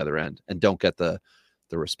on the other end and don't get the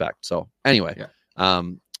respect. So anyway,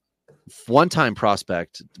 one-time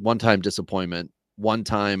prospect, one-time disappointment,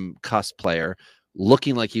 one-time cusp player,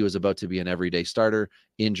 looking like he was about to be an everyday starter,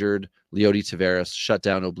 injured. Leody Taveras shut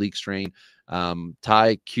down oblique strain.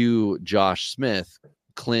 Ty Q, Josh Smith,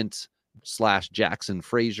 Clint / Jackson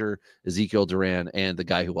Frazier, Ezekiel Duran, and the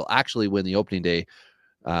guy who will actually win the opening day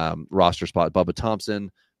roster spot, Bubba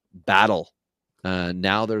Thompson, battle.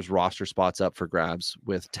 Now there's roster spots up for grabs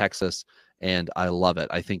with Texas, and I love it.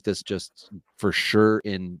 I think this just for sure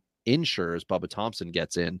ensures Bubba Thompson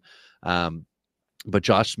gets in. But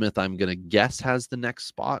Josh Smith, I'm going to guess, has the next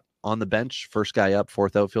spot on the bench. First guy up,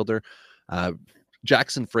 fourth outfielder.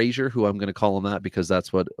 Jackson Frazier, who I'm going to call him that because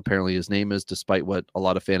that's what apparently his name is, despite what a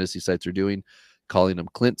lot of fantasy sites are doing, calling him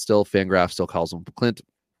Clint still. Fangraph still calls him Clint.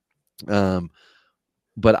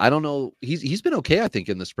 But I don't know. He's been okay, I think,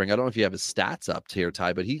 in the spring. I don't know if you have his stats up here,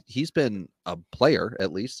 Ty, but he's been a player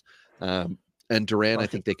at least. And Duran, I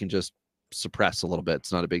think they can just suppress a little bit.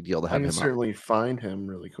 It's not a big deal to have him. I can certainly find him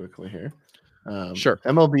really quickly here. Sure.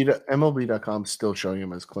 MLB.com still showing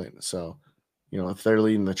him as Clint. So, if they're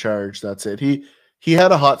leading the charge, that's it. He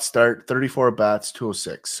had a hot start, 34 bats,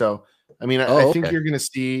 206. So, I mean, I think you're going to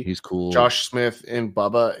see he's cool. Josh Smith and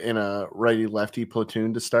Bubba in a righty-lefty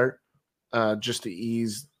platoon to start, just to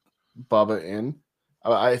ease Bubba in.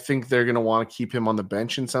 I think they're going to want to keep him on the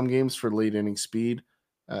bench in some games for late inning speed.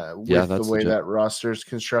 With the way that roster is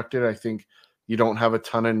constructed, I think you don't have a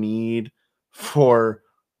ton of need for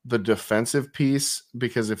the defensive piece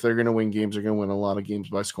because if they're going to win games, they're going to win a lot of games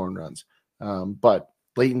by scoring runs. But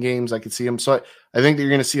late in games, I could see him. So I think that you're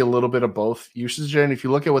going to see a little bit of both usage. And if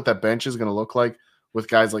you look at what that bench is going to look like with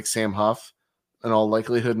guys like Sam Huff, in all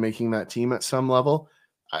likelihood making that team at some level,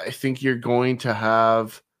 I think you're going to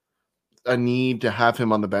have a need to have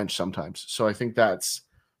him on the bench sometimes. So I think that's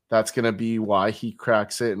going to be why he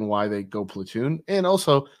cracks it and why they go platoon. And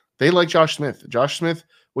also, they like Josh Smith. Josh Smith,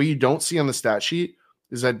 what you don't see on the stat sheet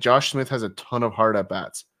is that Josh Smith has a ton of hard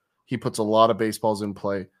at-bats. He puts a lot of baseballs in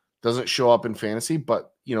play. Doesn't show up in fantasy,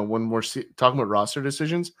 but when we're talking about roster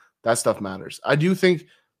decisions, that stuff matters. I do think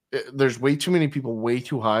there's way too many people way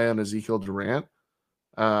too high on Ezekiel Duran.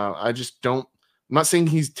 I just don't. I'm not saying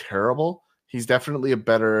he's terrible. He's definitely a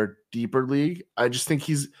better, deeper league. I just think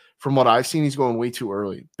from what I've seen, he's going way too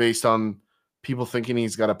early based on people thinking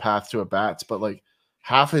he's got a path to at-bats. But like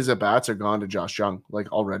half his at-bats are gone to Josh Jung.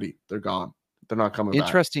 Like already, they're gone. They're not coming back.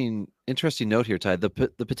 Interesting note here, Ty. The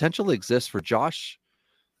potential exists for Josh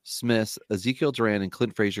Smith, Ezekiel Duran, and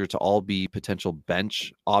Clint Frazier to all be potential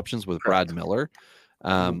bench options with Brad Miller.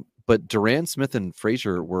 But Duran, Smith, and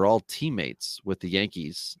Frazier were all teammates with the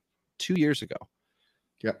Yankees 2 years ago.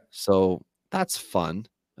 Yeah. So that's fun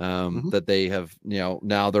that they have,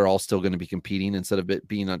 now they're all still going to be competing instead of it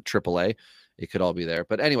being on AAA. It could all be there.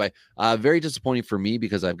 But anyway, very disappointing for me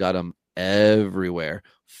because I've got them everywhere.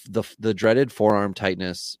 The dreaded forearm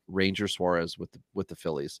tightness, Ranger Suarez with the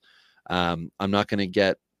Phillies. I'm not going to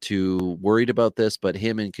get too worried about this, but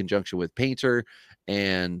him in conjunction with Painter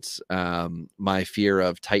and my fear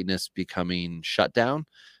of tightness becoming shut down,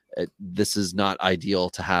 this is not ideal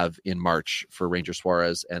to have in March for Ranger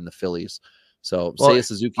Suarez and the Phillies. So Seiya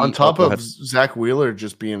Suzuki on top of Zach Wheeler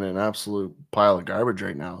just being an absolute pile of garbage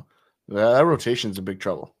right now. That rotation's in big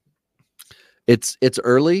trouble. It's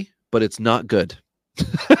early, but it's not good.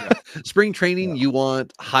 Spring training, you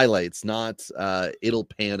want highlights, not it'll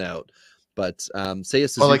pan out. But Seiya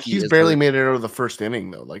Suzuki, like he's barely made it out of the first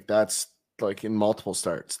inning though. Like that's like in multiple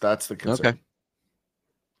starts. That's the concern. Okay.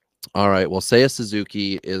 All right. Well, Seiya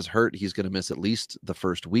Suzuki is hurt. He's going to miss at least the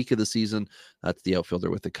first week of the season. That's the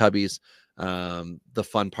outfielder with the Cubbies. The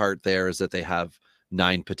fun part there is that they have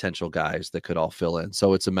 9 potential guys that could all fill in.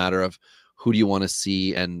 So it's a matter of who do you want to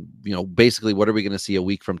see? And, basically what are we going to see a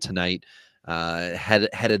week from tonight?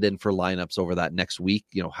 Headed in for lineups over that next week.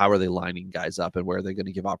 How are they lining guys up and where are they going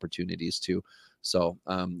to give opportunities to? So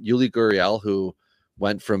Yuli Gurriel, who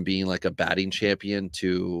went from being like a batting champion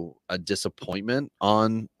to a disappointment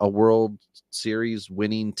on a World Series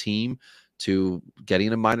winning team to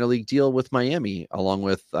getting a minor league deal with Miami, along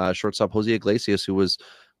with shortstop Jose Iglesias, who was,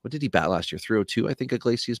 what did he bat last year? 302, I think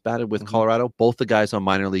Iglesias batted with Colorado. Both the guys on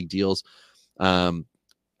minor league deals.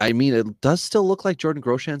 I mean, it does still look like Jordan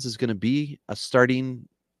Groshans is going to be a starting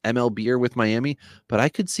MLBer with Miami, but I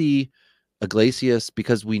could see Iglesias,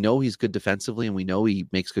 because we know he's good defensively and we know he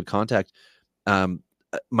makes good contact.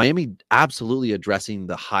 Miami absolutely addressing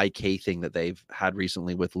the high K thing that they've had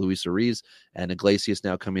recently with Luis Ariz and Iglesias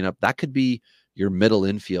now coming up. That could be your middle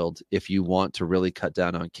infield if you want to really cut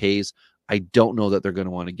down on Ks. I don't know that they're going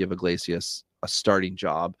to want to give Iglesias a starting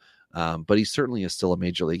job, but he certainly is still a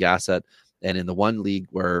major league asset. And in the one league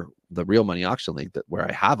where the real money auction league where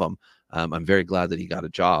I have him, I'm very glad that he got a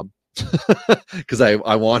job because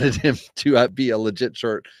I wanted him to be a legit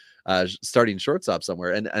starting shortstop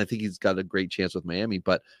somewhere. And I think he's got a great chance with Miami.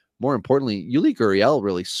 But more importantly, Yuli Gurriel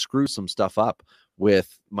really screws some stuff up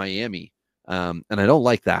with Miami. And I don't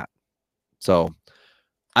like that. So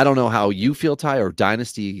I don't know how you feel, Ty, or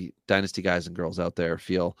dynasty guys and girls out there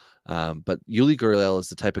feel. But Yuli Gurriel is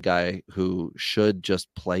the type of guy who should just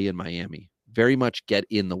play in Miami. Very much get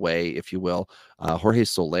in the way, if you will. Jorge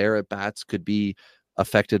Soler at bats could be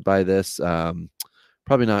affected by this.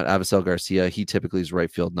 Probably not Avisel Garcia. He typically is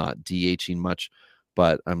right field, not DHing much.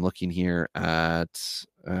 But I'm looking here at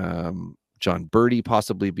John Birdie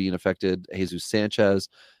possibly being affected, Jesus Sanchez,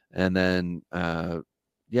 and then I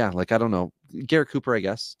don't know, Garrett Cooper, I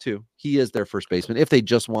guess, too. He is their first baseman if they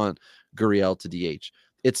just want Gurriel to DH.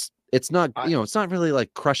 It's not, it's not really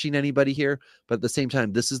like crushing anybody here, but at the same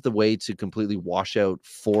time, this is the way to completely wash out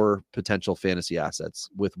 4 potential fantasy assets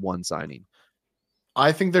with one signing.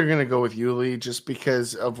 I think they're going to go with Yuli just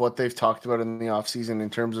because of what they've talked about in the offseason in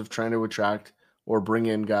terms of trying to attract or bring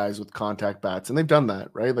in guys with contact bats. And they've done that,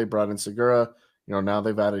 right? They brought in Segura, now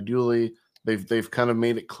they've added Yuli. They've kind of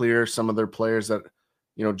made it clear some of their players that,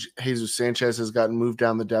 Jesus Sanchez has gotten moved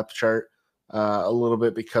down the depth chart a little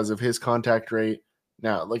bit because of his contact rate.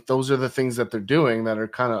 Now, like, those are the things that they're doing that are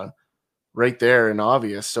kind of right there and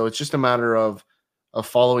obvious. So it's just a matter of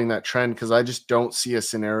following that trend, because I just don't see a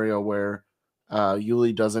scenario where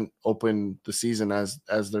Yuli doesn't open the season as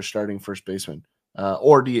their starting first baseman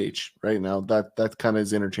or DH right now. That kind of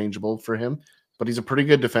is interchangeable for him, but he's a pretty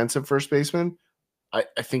good defensive first baseman. I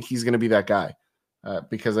think he's going to be that guy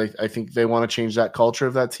because I think they want to change that culture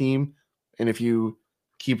of that team. And if you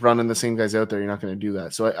keep running the same guys out there, you're not going to do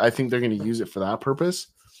that. So I think they're going to use it for that purpose.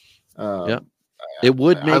 It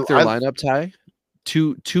would make their lineup, Ty,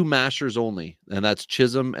 two mashers only, and that's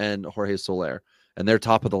Chisholm and Jorge Soler, and they're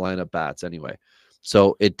top of the lineup bats anyway.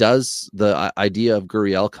 So it does, the idea of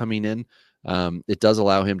Gurriel coming in, it does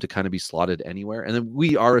allow him to kind of be slotted anywhere. And then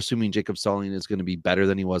we are assuming Jacob Stalling is going to be better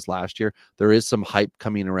than he was last year. There is some hype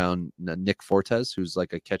coming around Nick Fortes, who's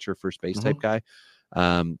like a catcher first base type guy.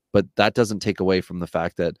 But that doesn't take away from the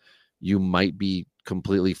fact that you might be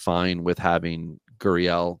completely fine with having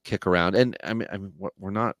Gurriel kick around. And I mean,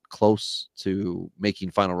 we're not close to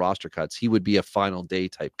making final roster cuts. He would be a final day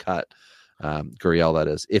type cut. Gurriel, that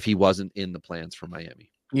is, if he wasn't in the plans for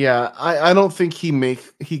Miami. Yeah, I don't think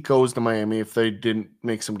he goes to Miami if they didn't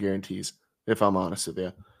make some guarantees, if I'm honest with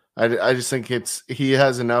you. I just think he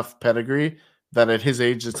has enough pedigree that at his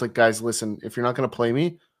age, it's like, guys, listen, if you're not going to play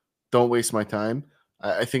me, don't waste my time.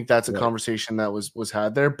 I think that's a conversation that was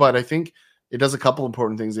had there, but I think it does a couple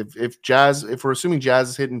important things. If we're assuming Jazz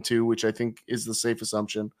is hitting 2, which I think is the safe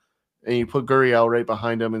assumption, and you put Gurriel right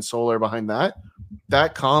behind him and Soler behind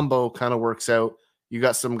that combo kind of works out. You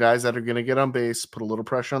got some guys that are going to get on base, put a little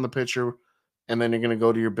pressure on the pitcher, and then you're going to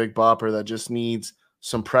go to your big bopper that just needs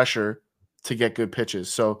some pressure to get good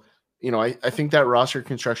pitches. So, I think that roster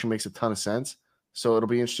construction makes a ton of sense. So it'll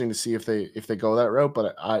be interesting to see if they go that route.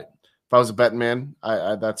 But if I was a betting man,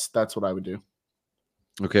 that's what I would do.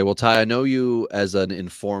 Okay, well, Ty, I know you as an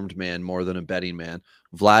informed man more than a betting man.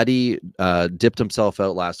 Vladdy dipped himself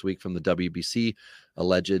out last week from the WBC,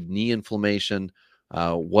 alleged knee inflammation.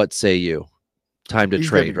 What say you? Time to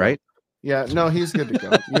trade, right? Yeah, no, he's good to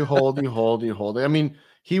go. You hold. I mean,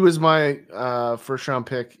 he was my first round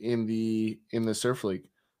pick in the Surf League.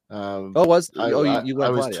 You went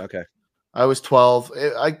Vladdy. Okay. I was 12.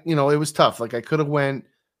 It was tough. Like, I could have went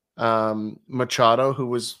Machado, who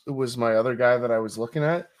was my other guy that I was looking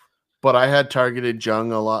at, but I had targeted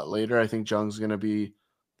Jung a lot later. I think Jung's going to be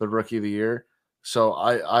the rookie of the year, so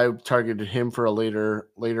I targeted him for a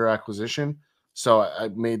later acquisition. So I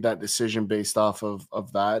made that decision based off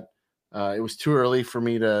of that. It was too early for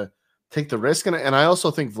me to take the risk, and I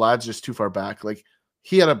also think Vlad's just too far back. Like,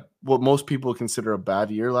 he had what most people consider a bad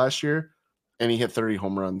year last year, and he hit 30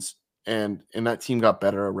 home runs, and that team got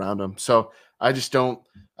better around him. So I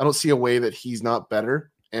don't see a way that he's not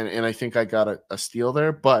better and I think I got a steal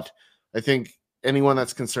there. But I think anyone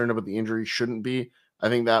that's concerned about the injury shouldn't be. I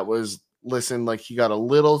think that was, listen, like he got a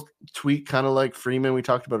little tweak, kind of like Freeman we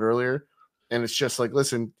talked about earlier, and it's just like,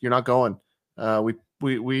 listen, you're not going.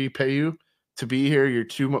 We pay you to be here. You're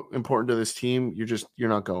too important to this team. You're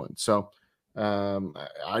not going. So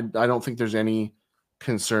I don't think there's any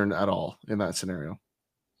concern at all in that scenario.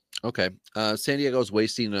 Okay. San Diego's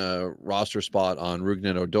wasting a roster spot on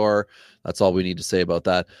Rougned Odor. That's all we need to say about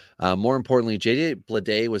that. More importantly, JJ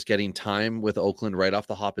Bleday was getting time with Oakland right off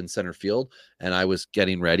the hop in center field, and I was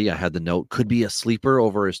getting ready. I had the note, could be a sleeper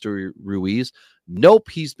over Esteury Ruiz. Nope,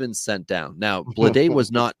 he's been sent down. Now, Bleday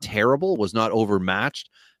was not terrible, was not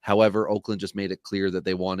overmatched. However, Oakland just made it clear that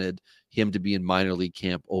they wanted him to be in minor league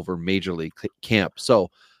camp over major league camp.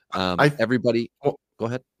 So everybody... Go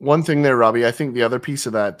ahead. One thing there, Robbie, I think the other piece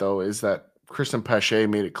of that, though, is that Cristian Pache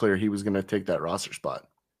made it clear he was going to take that roster spot.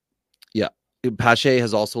 Yeah. Pache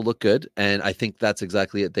has also looked good, and I think that's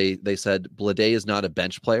exactly it. They said Bleday is not a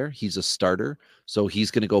bench player. He's a starter, so he's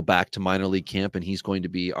going to go back to minor league camp, and he's going to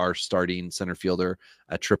be our starting center fielder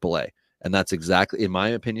at AAA. And that's exactly, in my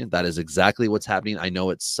opinion, that is exactly what's happening. I know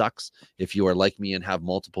it sucks if you are like me and have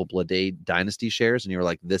multiple Bleday dynasty shares, and you're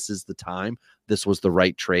like, this is the time. This was the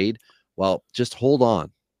right trade. Well, just hold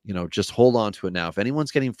on, just hold on to it now. If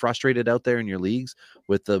anyone's getting frustrated out there in your leagues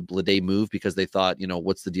with the Bleday move because they thought,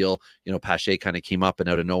 what's the deal? Pache kind of came up and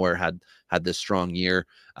out of nowhere had this strong year.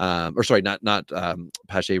 Pache,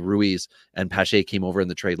 Ruiz, and Pache came over in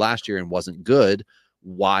the trade last year and wasn't good.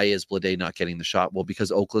 Why is Bleday not getting the shot? Well,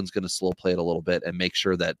 because Oakland's going to slow play it a little bit and make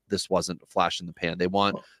sure that this wasn't a flash in the pan. They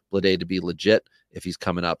want Bleday to be legit if he's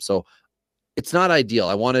coming up. So it's not ideal.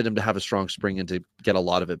 I wanted him to have a strong spring and to get a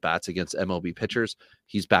lot of at-bats against MLB pitchers.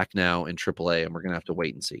 He's back now in AAA, and we're going to have to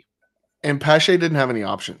wait and see. And Pache didn't have any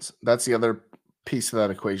options. That's the other piece of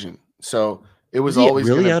that equation. So it was always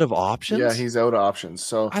really out of options? Yeah, he's out of options.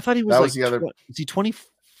 So I thought he was the other. Is he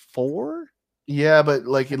 24? Yeah, but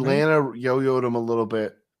like Atlanta yo-yoed him a little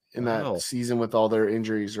bit in that season with all their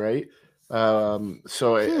injuries, right?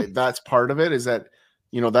 That's part of it, is that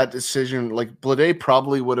that decision, like Bleday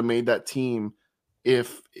probably would have made that team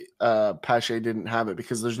if Pache didn't have it,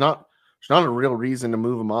 because there's not a real reason to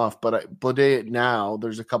move him off. But Bleday now,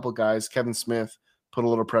 there's a couple guys, Kevin Smith put a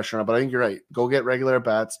little pressure on, but I think you're right. Go get regular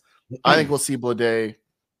bats. I think we'll see Bleday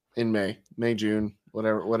in May, June,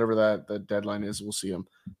 whatever that deadline is. We'll see him.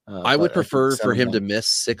 I would prefer for him to miss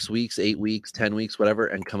 6 weeks, 8 weeks, 10 weeks, whatever,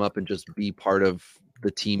 and come up and just be part of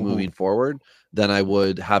the team moving forward, then I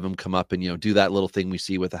would have him come up and, do that little thing we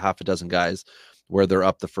see with a half a dozen guys where they're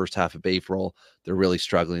up the first half of April, they're really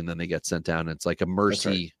struggling, then they get sent down. It's like a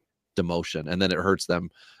mercy demotion, and then it hurts them.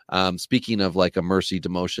 Speaking of like a mercy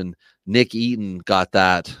demotion, Nick Eaton got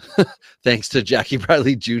that thanks to Jackie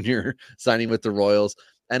Bradley Jr. signing with the Royals.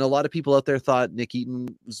 And a lot of people out there thought Nick Eaton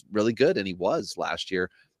was really good, and he was last year.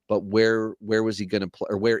 But where was he going to play,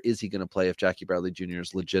 or where is he going to play if Jackie Bradley Jr.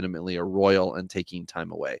 is legitimately a Royal and taking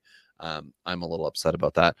time away? I'm a little upset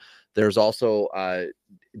about that. There's also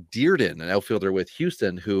Dearden, an outfielder with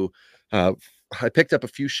Houston, who I picked up a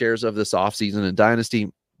few shares of this offseason in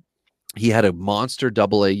Dynasty. He had a monster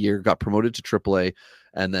AA year, got promoted to AAA,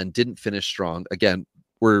 and then didn't finish strong. Again,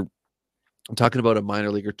 I'm talking about a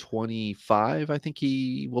minor leaguer, 25, I think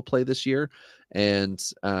he will play this year. And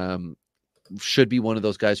should be one of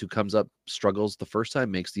those guys who comes up, struggles the first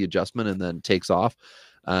time, makes the adjustment, and then takes off.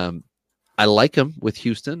 I like him with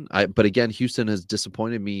Houston. But again, Houston has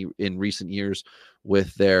disappointed me in recent years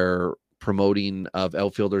with their promoting of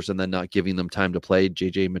outfielders and then not giving them time to play.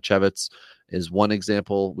 JJ Machevitz is one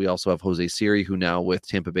example. We also have Jose Siri, who now with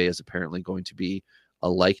Tampa Bay is apparently going to be a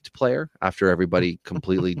liked player after everybody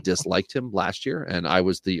completely disliked him last year. And I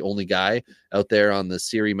was the only guy out there on the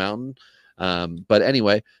Siri mountain. But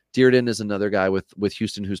anyway, Dearden is another guy with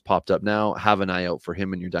Houston who's popped up now. Have an eye out for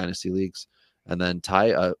him in your dynasty leagues. And then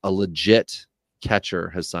Ty, a legit catcher,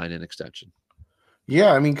 has signed an extension.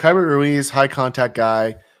 Yeah, I mean, Keibert Ruiz, high contact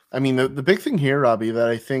guy. I mean, the big thing here, Robbie, that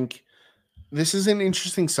I think this is an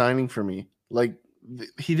interesting signing for me. Like,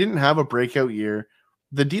 he didn't have a breakout year.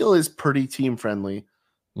 The deal is pretty team friendly,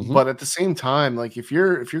 but at the same time, like if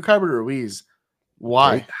you're Keibert Ruiz,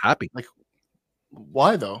 why? Very happy. Like,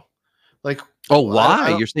 why though? Like,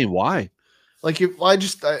 why? You're saying why? Like,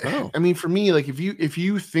 I mean, for me, like if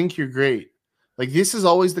you think you're great, like this is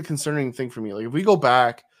always the concerning thing for me. Like if we go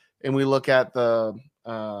back and we look at the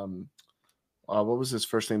what was his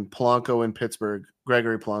first name? Polanco in Pittsburgh,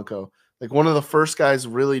 Gregory Polanco. Like one of the first guys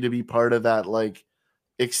really to be part of that like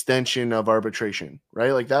extension of arbitration,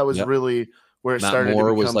 right? Like that was really where it Matt started.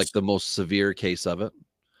 Moore was like the most severe case of it.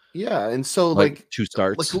 Yeah, and so like 2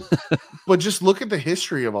 starts. But just look at the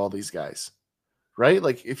history of all these guys, right?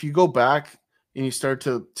 Like if you go back and you start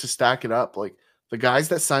to stack it up, like the guys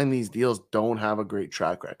that sign these deals don't have a great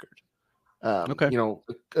track record. Okay. You know,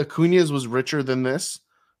 Acuna's was richer than this,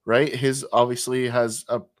 right? His obviously has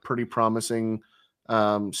a pretty promising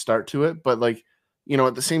start to it, but like, you know,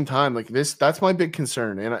 at the same time, like that's my big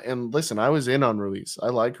concern. And listen, I was in on Ruiz. I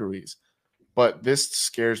like Ruiz, but this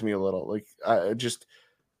scares me a little. Like I just,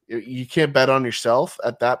 you can't bet on yourself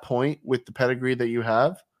at that point with the pedigree that you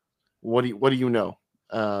have. What do you know?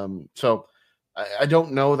 So I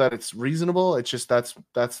don't know that it's reasonable. It's just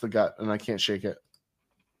that's the gut, and I can't shake it.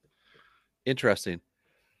 Interesting.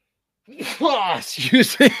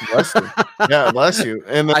 Excuse me. Bless you. Yeah, bless you.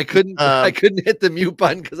 And I couldn't hit the mute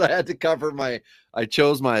button because I had to cover I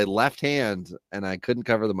chose my left hand and I couldn't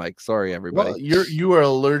cover the mic. Sorry, everybody. Well, you are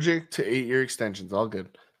allergic to 8-year extensions. All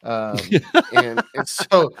good. And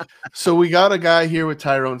so we got a guy here with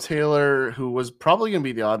Tyrone Taylor who was probably going to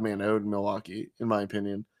be the odd man out in Milwaukee, in my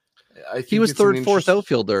opinion. He was third, fourth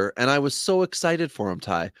outfielder, and I was so excited for him,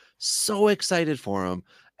 Ty. So excited for him.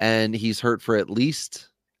 And he's hurt for at least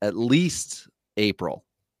April,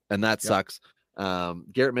 and that sucks.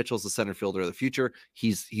 Garrett Mitchell's the center fielder of the future.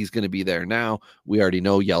 He's going to be there now. We already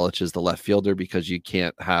know Yelich is the left fielder because you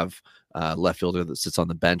can't have left fielder that sits on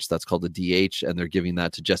the bench. That's called the DH, and they're giving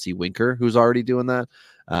that to Jesse Winker, who's already doing that.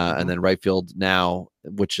 And then right field now,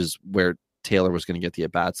 which is where Taylor was going to get the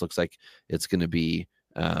at-bats, looks like it's going to be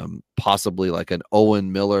possibly like an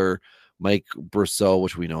Owen Miller, Mike Brousseau,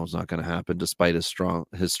 which we know is not going to happen despite his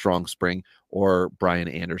strong spring, or Brian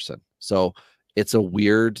Anderson. So it's a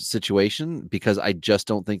weird situation because I just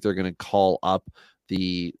don't think they're going to call up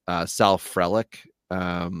the Sal Frelick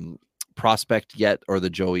prospect yet, or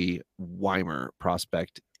the Joey Weimer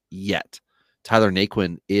prospect yet. Tyler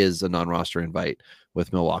Naquin is a non-roster invite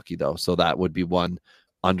with Milwaukee, though, so that would be one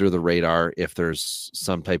under the radar if there's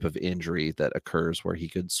some type of injury that occurs where he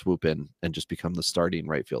could swoop in and just become the starting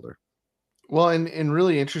right fielder. Well, and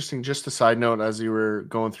really interesting, just a side note, as you were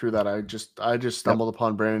going through that, I just stumbled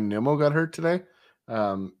upon Brandon Nimmo got hurt today.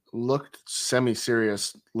 Looked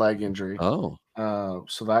semi-serious leg injury. Oh.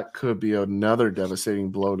 So that could be another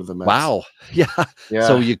devastating blow to the Mets. Wow. Yeah.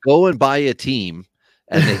 So you go and buy a team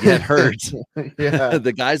and they get hurt. Yeah.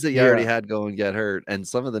 The guys that you already had go and get hurt, and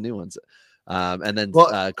some of the new ones. And then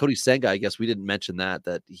Cody Senga, I guess we didn't mention that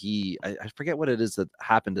I forget what it is that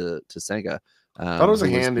happened to Senga. I thought it was a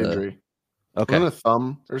hand injury. Okay. Wasn't it a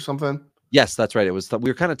thumb or something? Yes, that's right. It was. We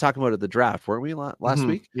were kind of talking about it at the draft, weren't we, last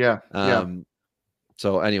week? Yeah.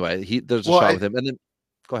 So anyway, there's a shot with him. And then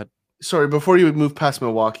go ahead. Sorry, before you would move past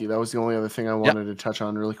Milwaukee, that was the only other thing I wanted to touch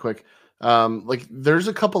on really quick. Like there's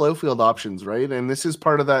a couple outfield options, right? And this is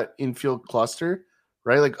part of that infield cluster,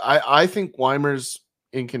 right? Like I think Weimer's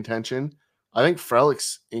in contention. I think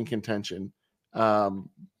Frelick's in contention.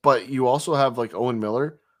 But you also have like Owen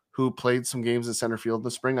Miller, who played some games in center field in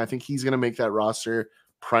the spring. I think he's going to make that roster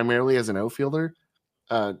primarily as an outfielder.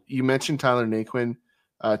 You mentioned Tyler Naquin.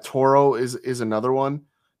 Toro is another one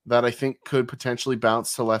that I think could potentially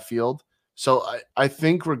bounce to left field. So I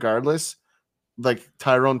think regardless, like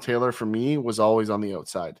Tyrone Taylor for me was always on the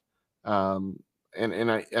outside. And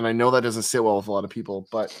I know that doesn't sit well with a lot of people,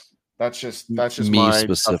 but that's just me my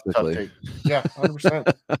specifically. tough take. Yeah,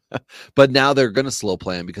 100%. But now they're going to slow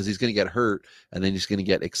play him because he's going to get hurt, and then he's going to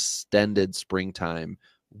get extended springtime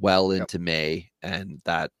well into May, and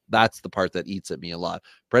that's the part that eats at me a lot.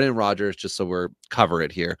 Brendan Rodgers, just so we're cover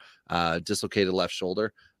it here, dislocated left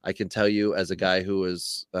shoulder. I can tell you, as a guy who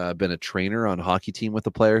has been a trainer on a hockey team with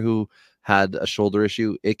a player who had a shoulder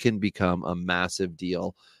issue, it can become a massive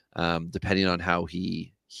deal depending on how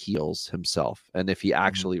he heals himself, and if he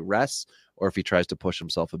actually rests or if he tries to push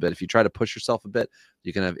himself a bit. If you try to push yourself a bit,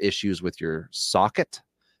 you can have issues with your socket,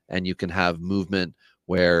 and you can have movement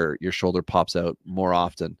where your shoulder pops out more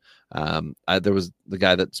often. There was the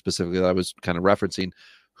guy that specifically that I was kind of referencing,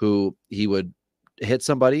 who he would hit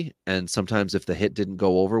somebody, and sometimes if the hit didn't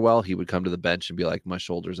go over well, he would come to the bench and be like, my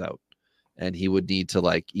shoulder's out. And he would need to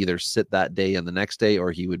like either sit that day and the next day,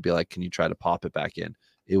 or he would be like, can you try to pop it back in?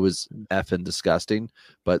 It was effing disgusting.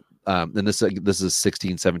 But and this is a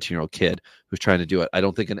 16, 17-year-old kid who's trying to do it. I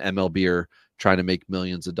don't think an MLBer trying to make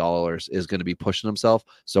millions of dollars is going to be pushing himself.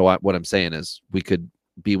 So what I'm saying is we could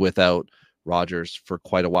be without Rodgers for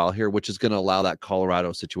quite a while here, which is going to allow that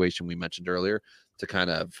Colorado situation we mentioned earlier to kind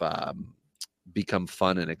of become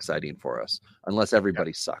fun and exciting for us, unless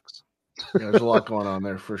everybody sucks. Yeah, there's a lot going on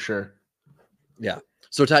there for sure. Yeah.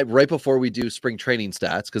 So Ty, right before we do spring training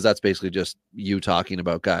stats, because that's basically just you talking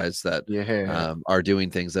about guys that are doing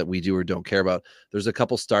things that we do or don't care about. There's a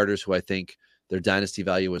couple starters who I think Their dynasty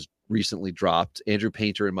value was recently dropped. Andrew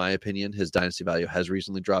Painter, in my opinion, his dynasty value has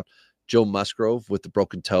recently dropped. Joe Musgrove with the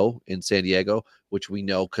broken toe in San Diego, which we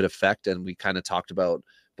know could affect, and we kind of talked about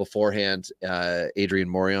beforehand, Adrian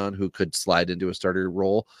Morejon, who could slide into a starter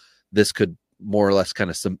role. This could more or less kind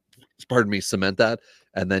of cement that.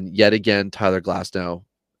 And then yet again, Tyler Glasnow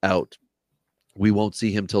out. We won't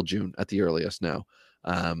see him till June at the earliest now.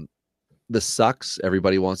 This sucks.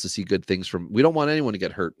 Everybody wants to see good things from. We don't want anyone to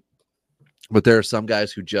get hurt, but there are some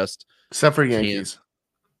guys who just, except for Yankees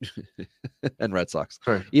and Red Sox.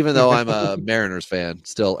 Sorry. Even though I'm a Mariners fan,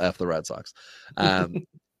 still F the Red Sox.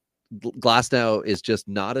 Glasnow is just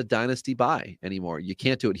not a dynasty buy anymore. You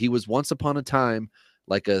can't do it. He was once upon a time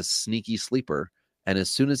like a sneaky sleeper. And as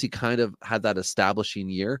soon as he kind of had that establishing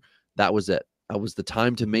year, that was it. That was the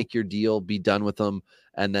time to make your deal, be done with him,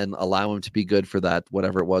 and then allow him to be good for that,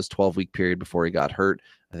 whatever it was, 12-week period before he got hurt.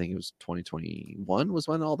 I think it was 2021 was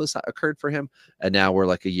when all this occurred for him. And now we're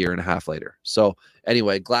like a year and a half later. So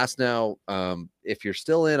anyway, Glasnow, if you're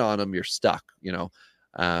still in on him, you're stuck, you know.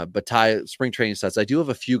 But spring training stats, I do have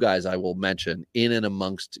a few guys I will mention in and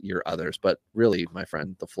amongst your others. But really, my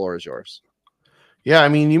friend, the floor is yours. Yeah, I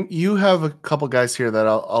mean, you have a couple guys here that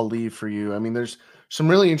I'll leave for you. I mean, there's some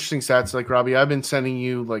really interesting stats. Like, Robbie, I've been sending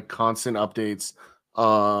you like constant updates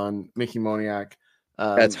on Mickey Moniak.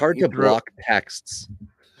 It's hard to block texts.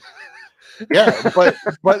 Yeah, but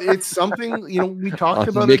it's something, you know, we talked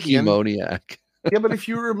about Mickey Moniak. Yeah, but if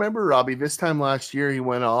you remember, Robbie, this time last year he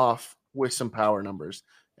went off with some power numbers,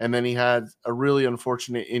 and then he had a really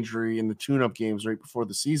unfortunate injury in the tune-up games right before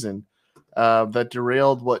the season that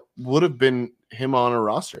derailed what would have been him on a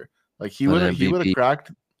roster. Like he would have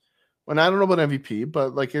cracked. Well, I don't know about MVP,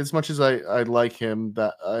 but like as much as I like him,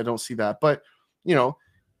 that I don't see that. But you know,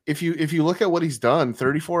 if you look at what he's done,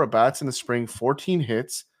 34 at bats in the spring, 14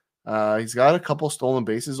 hits. He's got a couple stolen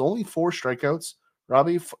bases, only 4 strikeouts.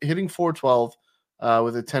 Robbie hitting 412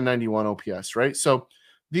 with a 1091 OPS, right? So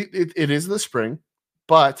it is the spring,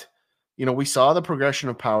 but you know, we saw the progression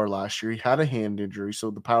of power last year. He had a hand injury,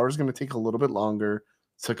 so the power is going to take a little bit longer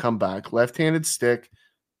to come back. Left-handed stick.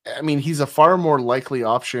 I mean, he's a far more likely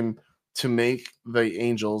option to make the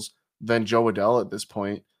Angels than Joe Adell at this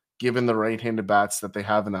point, given the right-handed bats that they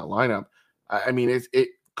have in that lineup. I mean, it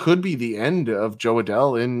could be the end of Joe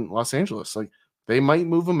Adell in Los Angeles. Like they might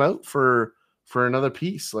move him out for another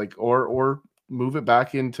piece, like or move it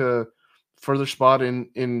back into further spot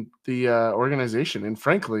in the organization. And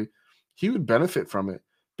frankly, he would benefit from it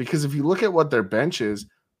because if you look at what their bench is,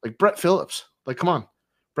 like Brett Phillips, like come on,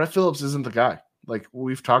 Brett Phillips isn't the guy. Like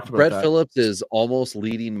we've talked about. Brett Phillips is almost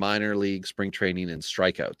leading minor league spring training in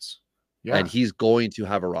strikeouts. Yeah, and he's going to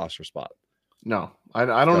have a roster spot. No, I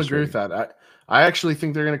don't agree with that. I actually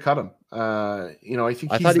think they're going to cut him. You know, I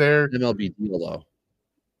think he's there. MLB deal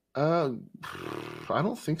though. I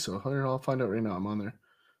don't think so. I'll find out right now. I'm on there.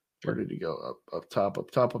 Where did he go? Up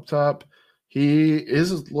top. He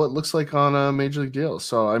is what looks like on a major league deal.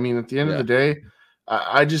 So I mean, at the end of the day,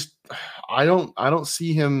 I don't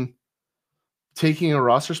see him taking a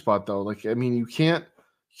roster spot though. Like I mean, you can't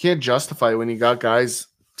justify when you got guys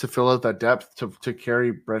to fill out that depth to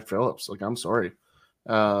carry Brett Phillips. Like I'm sorry,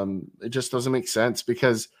 it just doesn't make sense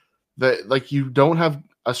because you don't have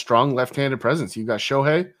a strong left-handed presence. You've got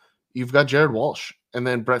Shohei, you've got Jared Walsh, and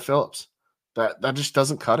then Brett Phillips. That just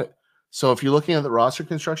doesn't cut it. So if you're looking at the roster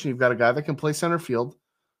construction, you've got a guy that can play center field,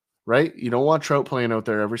 right? You don't want Trout playing out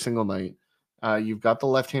there every single night. You've got the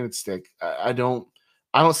left-handed stick. I don't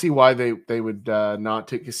see why they would not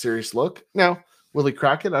take a serious look. Now, will he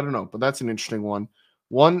crack it? I don't know, but that's an interesting one.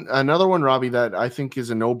 Another one, Robbie, that I think is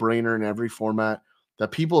a no-brainer in every format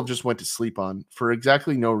that people have just went to sleep on for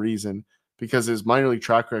exactly no reason because his minor league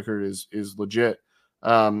track record is legit.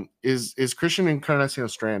 Is Christian Encarnacion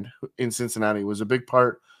Strand in Cincinnati was a big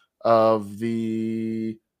part of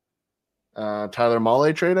the Tyler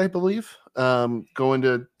Mahle trade, I believe, going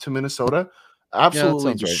to Minnesota.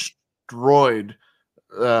 Absolutely destroyed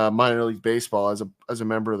minor league baseball as a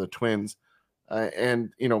member of the Twins.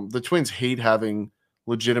 And you know, the Twins hate having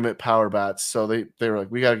legitimate power bats, so they were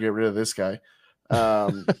like, we got to get rid of this guy.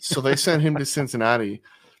 So they sent him to Cincinnati,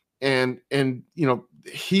 and you know,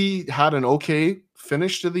 he had an okay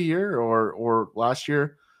finish to the year or last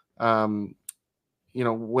year. You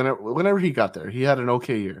know, whenever he got there, he had an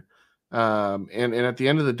okay year. And at the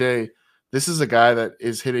end of the day, this is a guy that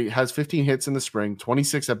has 15 hits in the spring,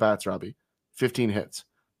 26 at bats, Robbie, 15 hits,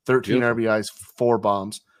 13 Beautiful. RBIs, 4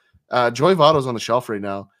 bombs. Joey Votto's on the shelf right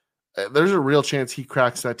now. There's a real chance he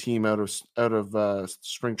cracks that team out of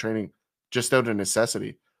spring training just out of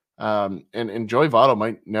necessity. And Joey Votto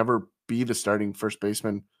might never be the starting first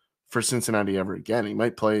baseman for Cincinnati ever again. He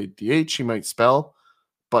might play DH, he might spell,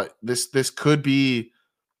 but this could be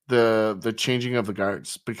the changing of the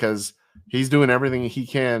guards, because he's doing everything he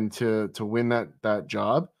can to win that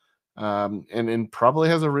job, and probably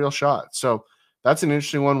has a real shot. So that's an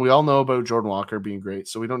interesting one. We all know about Jordan Walker being great,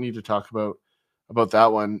 so we don't need to talk about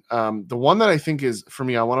that one. The one that I think is, for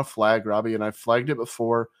me, I want to flag, Robbie, and I flagged it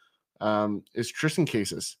before, is Tristan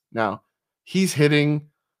Casas. Now, he's hitting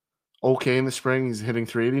okay in the spring. He's hitting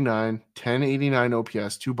 389, 1089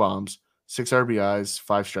 OPS, 2 bombs, 6 RBIs,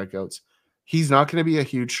 5 strikeouts. He's not going to be a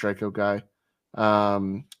huge strikeout guy.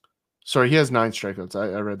 Sorry, he has 9 strikeouts.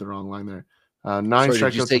 I read the wrong line there. 9 strikeouts.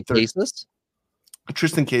 Did you say Casas?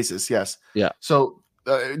 Tristan Casas, yes. Yeah. So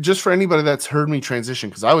just for anybody that's heard me transition,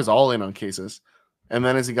 because I was all in on Casas, and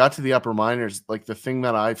then as he got to the upper minors, like, the thing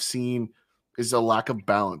that I've seen is a lack of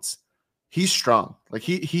balance. He's strong. Like,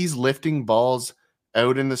 he's lifting balls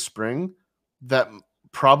out in the spring that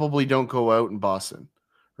probably don't go out in Boston,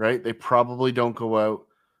 right? They probably don't go out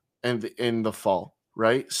in the fall,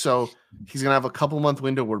 right? So he's going to have a couple month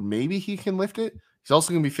window where maybe he can lift it. He's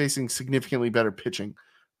also going to be facing significantly better pitching.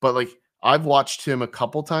 But, like, I've watched him a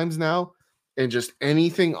couple times now, and just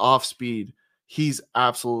anything off speed, he's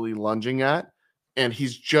absolutely lunging at, and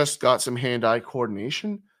he's just got some hand-eye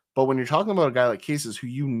coordination. But when you're talking about a guy like Casas, who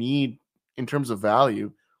you need in terms of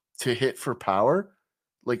value to hit for power,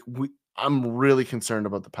 like, I'm really concerned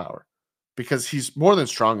about the power, because he's more than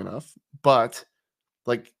strong enough, but,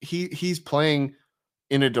 like, he's playing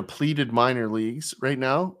in a depleted minor leagues right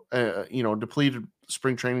now, depleted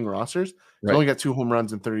spring training rosters. He's only got 2 home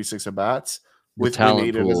runs and 36 at bats with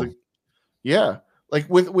talent pool. Like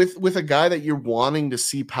with a guy that you're wanting to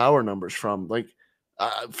see power numbers from. Like,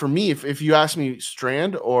 for me, if you ask me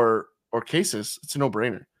Strand or Casas, it's a no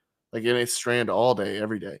brainer. Like, and it's Strand all day,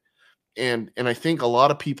 every day. And I think a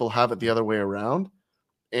lot of people have it the other way around.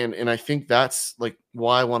 And I think that's, like,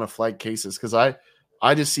 why I want to flag Casas, because I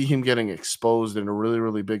just see him getting exposed in a really,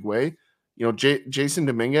 really big way. You know, Jason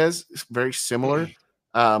Dominguez is very similar,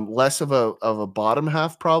 less of a bottom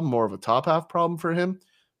half problem, more of a top half problem for him.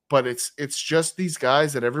 But it's just these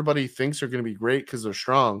guys that everybody thinks are going to be great because they're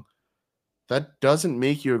strong. That doesn't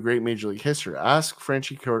make you a great major league hitter. Ask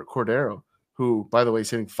Franchy Cordero, who, by the way, is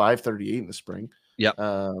hitting 538 in the spring.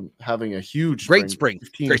 Yeah, having a huge spring.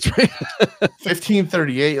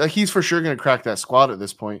 1538. Like, he's for sure going to crack that squad at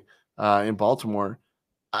this point in Baltimore.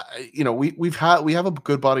 We have a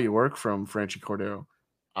good body of work from Franchy Cordero.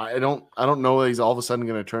 I don't know that he's all of a sudden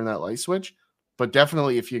going to turn that light switch, but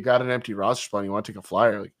definitely if you got an empty roster spot and you want to take a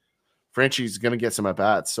flyer, like, Franchy's going to get some at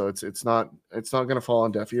bats, so it's not going to fall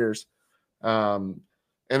on deaf ears. And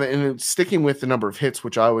sticking with the number of hits,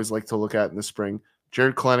 which I always like to look at in the spring,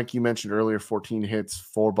 Jared Kelenic, you mentioned earlier, 14 hits,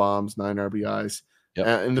 4 bombs, 9 RBIs. Yep.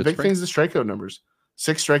 And the big thing is the strikeout numbers.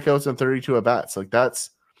 6 strikeouts and 32 at bats. Like,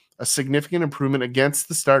 that's a significant improvement against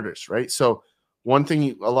the starters, right? So one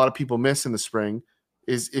thing a lot of people miss in the spring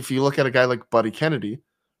is, if you look at a guy like Buddy Kennedy,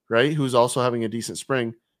 right, who's also having a decent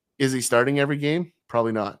spring, is he starting every game?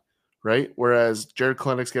 Probably not, right? Whereas Jared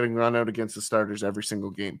Kelenic's getting run out against the starters every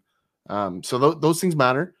single game. So those things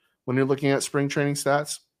matter when you're looking at spring training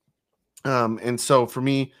stats. And so for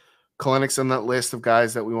me, Kelenic's on that list of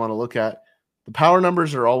guys that we want to look at. The power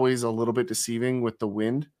numbers are always a little bit deceiving with the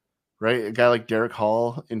wind, right? A guy like Derek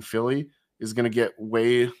Hall in Philly is going to get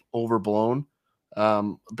way overblown. A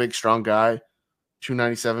big, strong guy,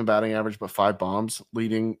 297 batting average, but 5 bombs,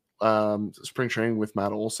 leading spring training with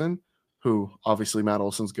Matt Olson, who obviously Matt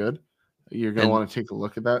Olson's good. You're going to want to take a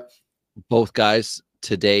look at that. Both guys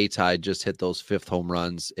today, Ty, just hit those 5th home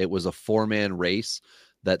runs. It was a 4-man race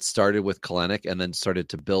that started with Kelenic and then started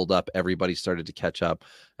to build up. Everybody started to catch up.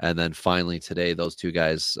 And then finally today, those 2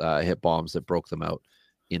 guys hit bombs that broke them out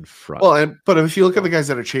in front. Well, but if you look at the guys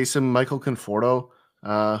that are chasing, Michael Conforto,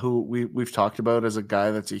 who we've talked about as a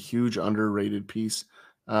guy that's a huge underrated piece.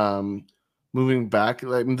 Moving back,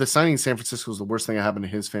 I mean, the signing in San Francisco is the worst thing that happened to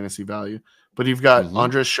his fantasy value. But you've got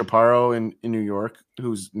Andres Chaparro in New York,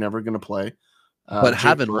 who's never going to play. But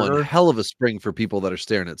having one hell of a spring for people that are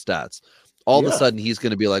staring at stats. All of a sudden, he's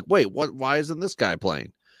going to be like, wait, what? Why isn't this guy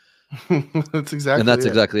playing? That's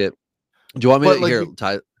exactly it. Do you want me to hear,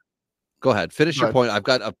 Ty? Go ahead. Finish your point. I've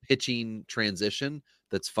got a pitching transition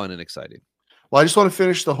that's fun and exciting. Well, I just want to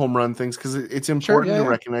finish the home run things because it's important to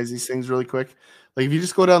recognize these things really quick. Like, if you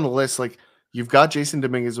just go down the list, like, you've got Jason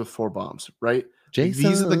Dominguez with 4 bombs, right?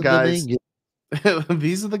 These are the guys.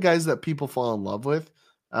 These are the guys that people fall in love with.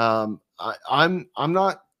 I'm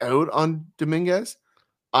not out on Dominguez.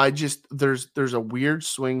 There's a weird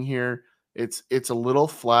swing here. It's a little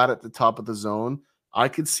flat at the top of the zone. I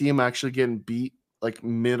could see him actually getting beat like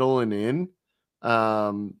middle and in.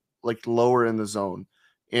 like lower in the zone.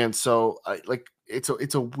 And so it's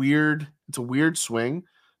a weird swing.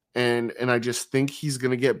 And I just think he's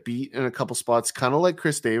going to get beat in a couple spots, kind of like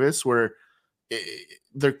Chris Davis, where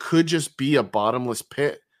there could just be a bottomless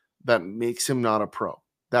pit that makes him not a pro.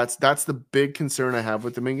 That's the big concern I have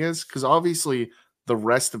with Dominguez, because obviously the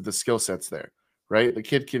rest of the skill set's there, right? The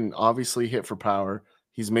kid can obviously hit for power.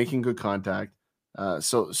 He's making good contact.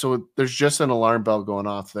 So there's just an alarm bell going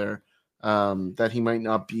off there that he might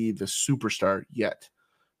not be the superstar yet.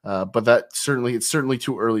 But it's certainly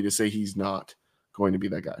too early to say he's not going to be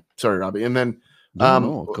that guy. Sorry, Robbie. And then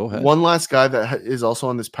go ahead. One last guy that is also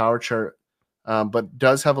on this power chart, but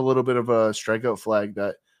does have a little bit of a strikeout flag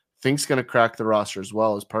that think's going to crack the roster as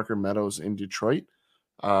well, as Parker Meadows in Detroit.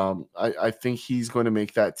 I think he's going to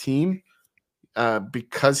make that team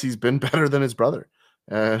because he's been better than his brother.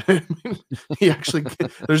 He actually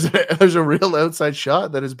there's a real outside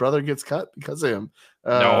shot that his brother gets cut because of him.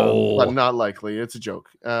 No, but not likely. It's a joke.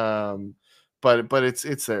 But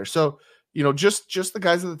it's there. So just the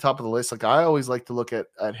guys at the top of the list. Like, I always like to look at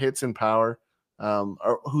hits and power.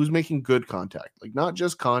 Or who's making good contact, like not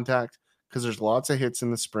just contact, because there's lots of hits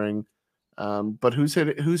in the spring, but who's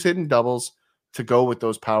hitting doubles to go with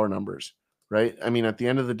those power numbers, right? I mean, at the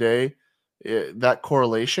end of the day, that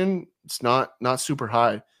correlation, it's not super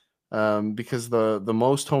high, because the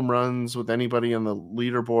most home runs with anybody on the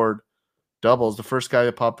leaderboard doubles, the first guy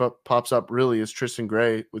that pops up really is Tristan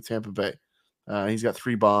Gray with Tampa Bay. He's got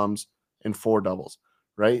 3 bombs and 4 doubles,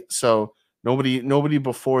 right? So nobody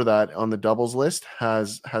before that on the doubles list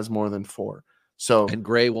has more than 4. So, and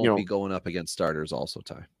Gray won't be going up against starters also,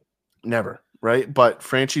 Ty. Never, right? But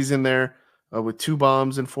Franchi's in there with 2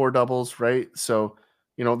 bombs and 4 doubles, right? So,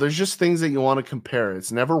 there's just things that you want to compare.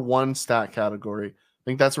 It's never one stat category. I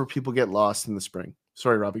think that's where people get lost in the spring.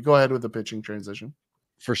 Sorry, Robbie. Go ahead with the pitching transition.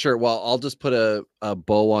 For sure. Well, I'll just put a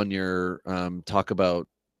bow on your talk about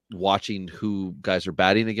watching who guys are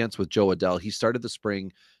batting against with Joe Adell. He started the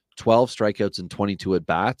spring 12 strikeouts and 22 at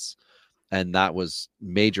bats. And that was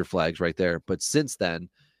major flags right there. But since then,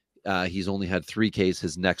 he's only had 3 Ks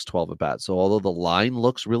his next 12 at bats. So although the line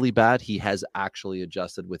looks really bad, he has actually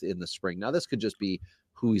adjusted within the spring. Now, this could just be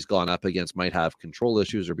who he's gone up against, might have control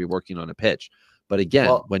issues or be working on a pitch. But again,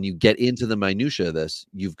 when you get into the minutia of this,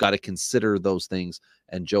 you've got to consider those things.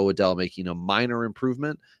 And Joe Adell making a minor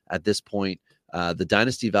improvement at this point. The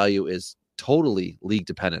dynasty value is totally league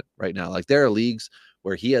dependent right now. Like, there are leagues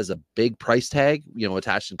where he has a big price tag,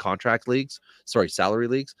 attached in salary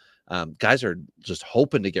leagues. Guys are just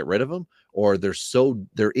hoping to get rid of him, or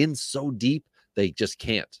they're in so deep they just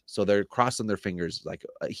can't. So they're crossing their fingers. Like,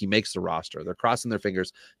 he makes the roster. They're crossing their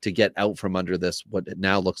fingers to get out from under this, what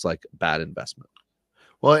now looks like bad investment.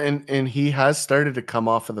 Well, and he has started to come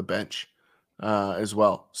off of the bench as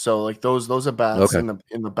well. So like those at bats in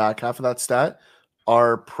the back half of that stat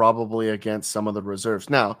are probably against some of the reserves.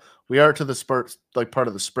 Now, we are to the spurt, like part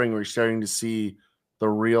of the spring, where you're starting to see the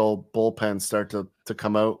real bullpen start to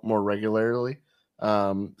come out more regularly.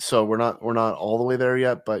 So we're not all the way there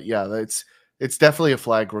yet, but yeah, it's definitely a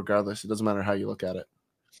flag regardless. It doesn't matter how you look at it.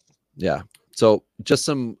 Yeah. So just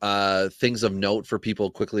some things of note for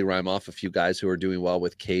people. Quickly rhyme off a few guys who are doing well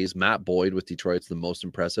with Ks. Matt Boyd with Detroit's the most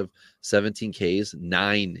impressive, 17 Ks,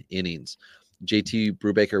 9 innings. JT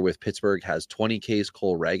Brubaker with Pittsburgh has 20 Ks.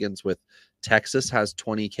 Cole Ragans with Texas has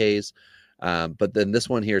 20 Ks. But then this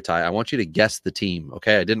one here, Ty, I want you to guess the team.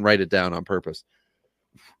 Okay. I didn't write it down on purpose.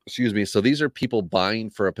 Excuse me. So these are people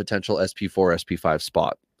buying for a potential SP4, SP5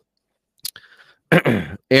 spot.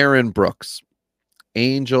 Aaron Brooks,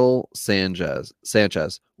 Angel Sanchez,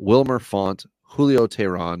 Wilmer Font, Julio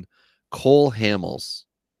Teheran, Cole Hamels.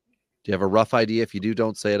 Do you have a rough idea? If you do,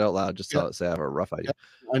 don't say it out loud. Just say I have a rough idea.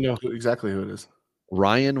 I know exactly who it is.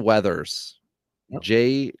 Ryan Weathers,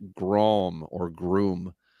 Jay Grom or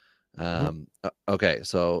Groom. Okay,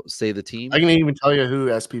 so say the team. I can even tell you who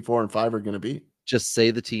SP4 and 5 are going to be. Just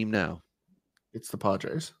say the team now. It's the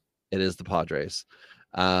Padres. It is the Padres.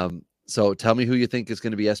 So tell me who you think is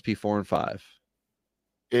going to be SP4 and 5.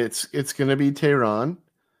 It's going to be Teheran,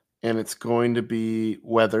 and it's going to be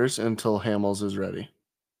Weathers until Hamels is ready.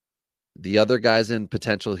 The other guys in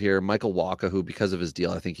potential here, Michael Wacha, who because of his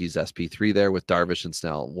deal, I think he's SP3 there with Darvish and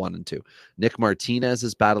Snell 1 and 2. Nick Martinez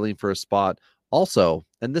is battling for a spot. Also,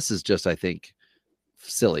 and this is just, I think,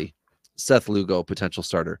 silly, Seth Lugo, potential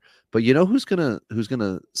starter. But you know who's gonna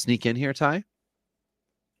sneak in here, Ty?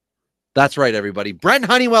 That's right, everybody. Brent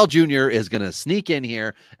Honeywell Jr. is gonna sneak in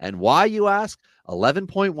here. And why, you ask?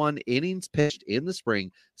 11.1 innings pitched in the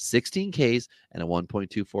spring, 16 Ks, and a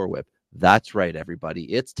 1.24 whip. That's right,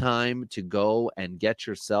 everybody. It's time to go and get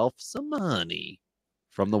yourself some money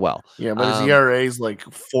from the well. Yeah, but his ERA is like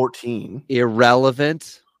 14.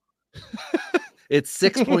 Irrelevant. It's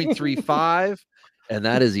 6.35, and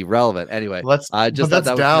that is irrelevant. Anyway, that's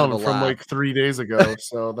down from like 3 days ago.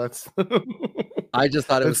 So that's. I just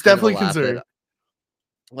thought it was definitely considered.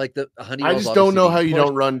 Like the Honeywell. I just don't know how you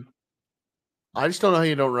don't run. I just don't know how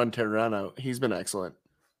you don't run Tirano. He's been excellent.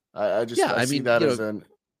 I see that as an.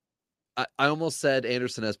 I almost said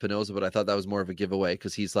Anderson Espinosa, but I thought that was more of a giveaway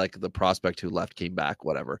because he's like the prospect who left, came back,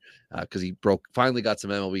 whatever. Because he finally got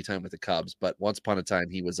some MLB time with the Cubs, but once upon a time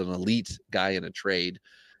he was an elite guy in a trade.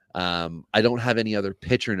 I don't have any other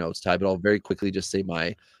pitcher notes, Ty, but I'll very quickly just say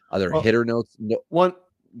my other hitter notes. One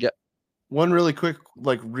really quick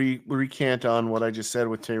recant on what I just said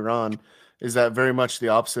with Tehran is that very much the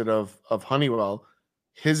opposite of Honeywell.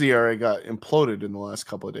 His ERA got imploded in the last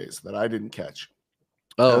couple of days that I didn't catch.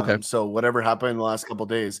 Oh, okay. So whatever happened in the last couple of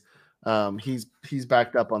days, he's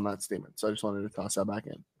backed up on that statement. So I just wanted to toss that back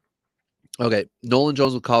in. Okay. Nolan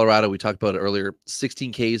Jones with Colorado. We talked about it earlier.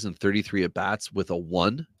 16 Ks and 33 at bats with a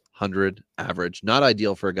 100 average. Not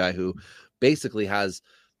ideal for a guy who basically has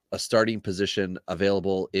a starting position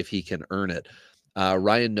available if he can earn it.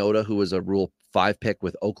 Ryan Noda, who was a Rule 5 pick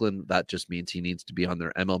with Oakland, that just means he needs to be on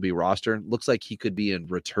their MLB roster. Looks like he could be in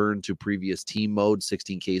return to previous team mode,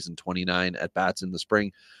 16 Ks and 29 at bats in the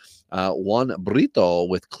spring. Juan Brito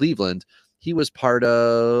with Cleveland. He was part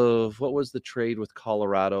of, what was the trade with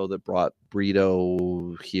Colorado that brought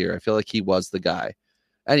Brito here? I feel like he was the guy.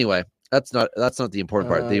 Anyway, that's not the important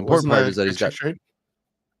part. The important part is that he's got trade?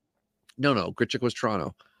 No, Grichuk was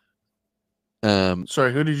Toronto.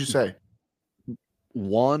 Sorry, who did you say?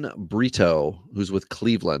 Juan Brito, who's with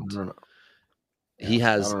Cleveland. He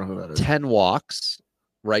has 10 walks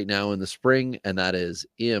right now in the spring, and that is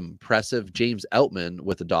impressive. James Outman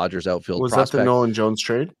with the Dodgers outfield prospect. Was that the Nolan Jones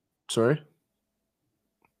trade? Sorry.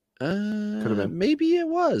 Could have been. Maybe it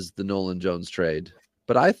was the Nolan Jones trade,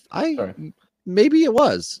 but maybe it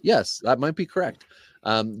was. Yes, that might be correct.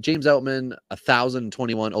 James Outman,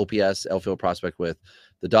 1,021 OPS outfield prospect with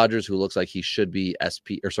the Dodgers, who looks like he should be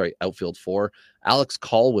outfield 4. Alex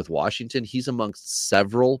Call with Washington. He's amongst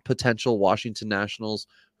several potential Washington Nationals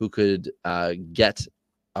who could get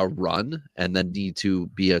a run and then need to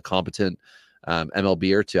be a competent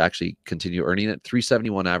MLBer to actually continue earning it.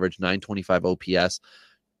 371 average, 925 OPS,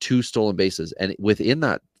 2 stolen bases. And within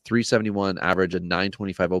that 371 average and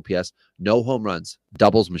 925 OPS, no home runs,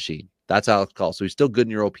 doubles machine. That's Alex Call. So he's still good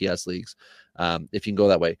in your OPS leagues if you can go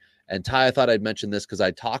that way. And Ty, I thought I'd mention this because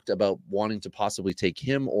I talked about wanting to possibly take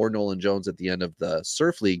him or Nolan Jones at the end of the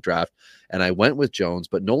Surf League draft. And I went with Jones,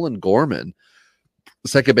 but Nolan Gorman,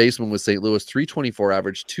 second baseman with St. Louis, 324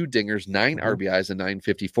 average, 2 dingers, 9 RBIs, and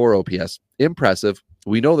 954 OPS. Impressive.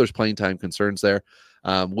 We know there's playing time concerns there.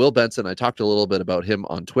 Will Benson, I talked a little bit about him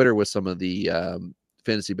on Twitter with some of the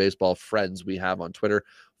fantasy baseball friends we have on Twitter.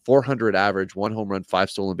 400 average, 1 home run, 5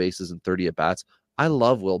 stolen bases, and 30 at bats. I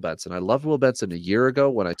love Will Benson. I loved Will Benson a year ago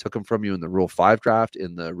when I took him from you in the Rule 5 draft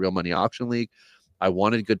in the Real Money Auction League. I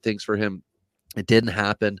wanted good things for him. It didn't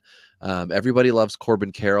happen. Everybody loves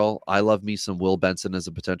Corbin Carroll. I love me some Will Benson as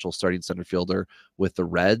a potential starting center fielder with the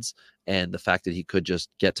Reds, and the fact that he could just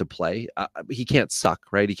get to play. He can't suck,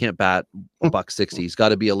 right? He can't bat $160. He's got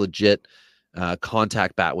to be a legit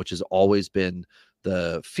contact bat, which has always been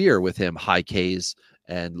the fear with him, high Ks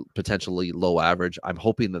and potentially low average. I'm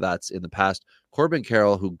hoping that that's in the past. Corbin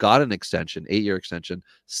Carroll, who got an extension, 8-year extension,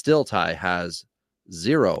 still Ty has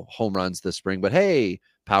 0 home runs this spring. But hey,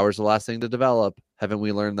 power's the last thing to develop. Haven't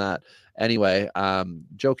we learned that? Anyway,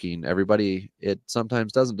 joking, everybody, it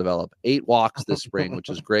sometimes doesn't develop. 8 walks this spring, which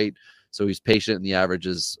is great. So he's patient, and the average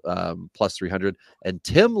is plus 300. And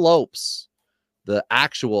Tim Lopes, the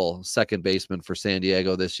actual second baseman for San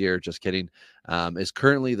Diego this year, just kidding, is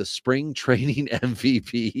currently the spring training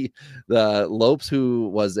MVP. The Lopes, who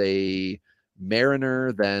was a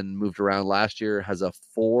Mariner, then moved around last year, has a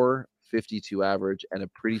 452 average and a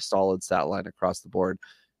pretty solid stat line across the board.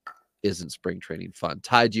 Isn't spring training fun?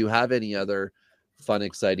 Ty, do you have any other fun,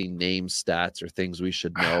 exciting names, stats, or things we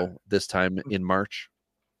should know this time in March?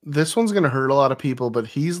 This one's going to hurt a lot of people, but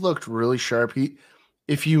he's looked really sharp.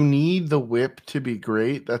 If you need the whip to be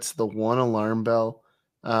great, that's the one alarm bell.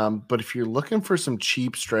 But if you're looking for some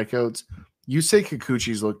cheap strikeouts, Yusei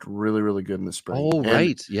Kikuchi's looked really, really good in the spring. Oh,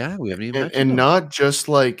 right. Yeah, we haven't even and not just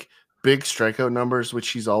like big strikeout numbers, which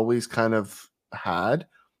he's always kind of had,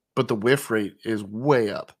 but the whiff rate is way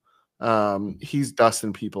up. He's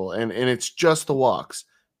dusting people, and it's just the walks,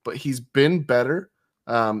 but he's been better.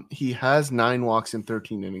 He has 9 walks in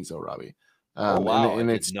 13 innings, though, Robbie. Oh, wow. I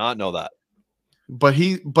did not know that. But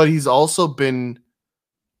he's also been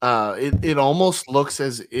it almost looks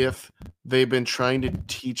as if they've been trying to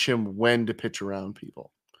teach him when to pitch around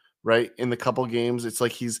people, right? In the couple games, it's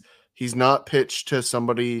like he's not pitched to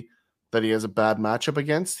somebody that he has a bad matchup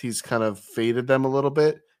against. He's kind of faded them a little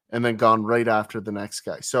bit and then gone right after the next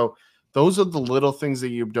guy. So those are the little things that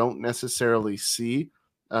you don't necessarily see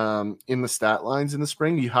in the stat lines in the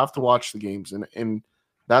spring. You have to watch the games, and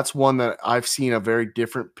that's one that I've seen a very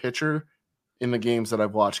different pitcher in the games that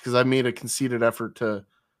I've watched, because I made a concerted effort,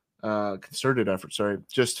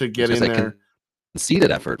 just to get in there.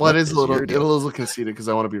 Conceited effort. Well, it is a little conceited because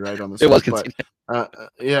I want to be right on this. It was conceited.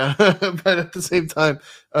 Yeah, but at the same time,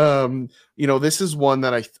 this is one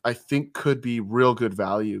that I think could be real good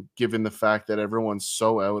value given the fact that everyone's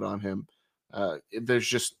so out on him. There's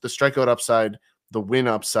just the strikeout upside, the win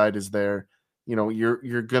upside is there.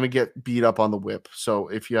 You're gonna get beat up on the whip. So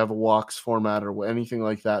if you have a walks format or anything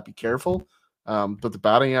like that, be careful. But the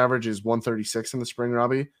batting average is 136 in the spring,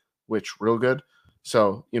 Robbie, which real good.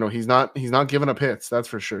 So, he's not giving up hits, that's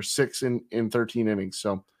for sure. 6 in 13 innings.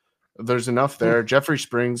 So there's enough there. Jeffrey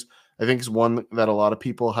Springs, I think, is one that a lot of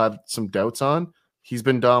people had some doubts on. He's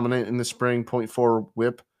been dominant in the spring, 0.4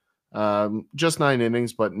 whip, just 9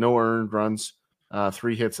 innings, but no earned runs,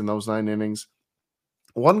 3 hits in those 9 innings.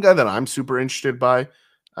 One guy that I'm super interested by,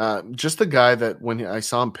 just a guy that when I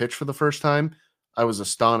saw him pitch for the first time, I was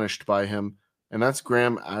astonished by him, and that's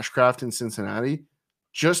Graham Ashcraft in Cincinnati.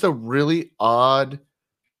 Just a really odd,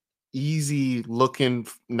 easy-looking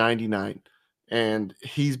 99. And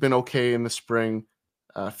he's been okay in the spring,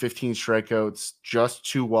 15 strikeouts, just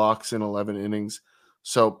 2 walks in 11 innings.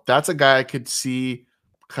 So that's a guy I could see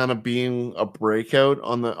kind of being a breakout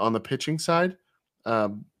on the pitching side.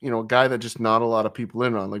 A guy that just not a lot of people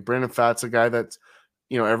in on. Like Brandon Pfaadt's a guy that's,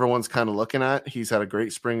 everyone's kind of looking at. He's had a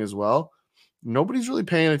great spring as well. Nobody's really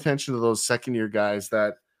paying attention to those second-year guys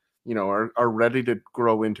that are ready to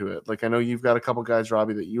grow into it. Like I know you've got a couple guys,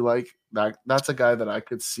 Robbie, that you like. That's a guy that I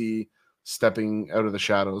could see stepping out of the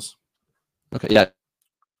shadows. Okay, yeah.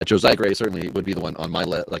 Josiah Gray certainly would be the one on my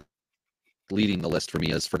list, like leading the list for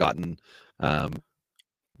me as forgotten. I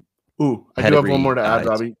do have one more to add,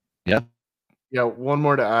 Robbie. Yeah. Yeah, one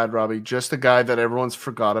more to add, Robbie. Just a guy that everyone's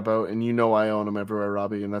forgot about, and I own him everywhere,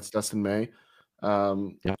 Robbie, and that's Dustin May.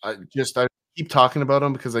 I keep talking about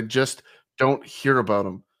him because I just don't hear about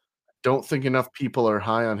him. Don't think enough people are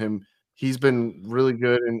high on him. He's been really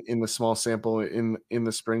good in the small sample in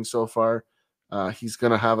the spring so far. He's going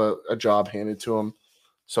to have a job handed to him.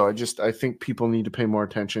 So I think people need to pay more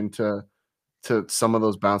attention to some of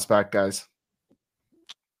those bounce back guys.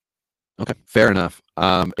 Okay, fair enough.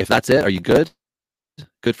 If that's it, are you good?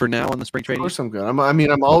 Good for now on the spring training? Of course I'm good.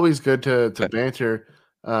 I'm always good to banter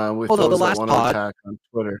with those the last that want to attack on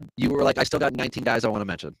Twitter. You were like, I still got 19 guys I want to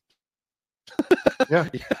mention. Yeah.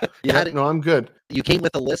 No, I'm good. You came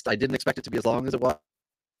with a list. I didn't expect it to be as long as it was.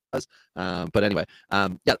 But anyway,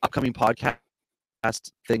 upcoming podcast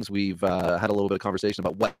things. We've had a little bit of conversation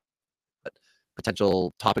about what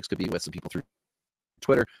potential topics could be with some people through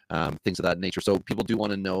Twitter, things of that nature. So people do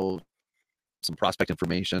want to know some prospect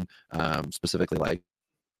information, specifically like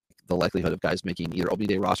the likelihood of guys making either opening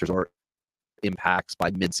day rosters or impacts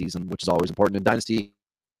by midseason, which is always important in Dynasty.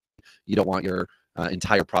 You don't want your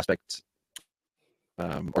entire prospect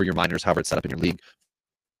or your minors, however it's set up in your league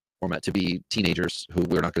format, to be teenagers who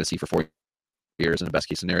we're not going to see for 4 years in a best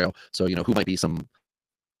case scenario. So, who might be some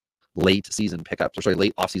late off season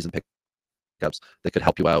pickups that could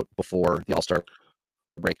help you out before the All-Star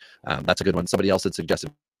break. That's a good one. Somebody else had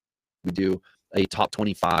suggested we do a top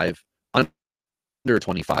 25 under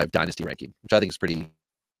 25 dynasty ranking, which I think is pretty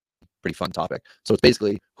fun topic. So it's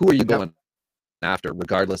basically, who are you going after,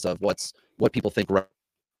 regardless of what people think right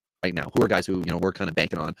now? Who are guys who we're kind of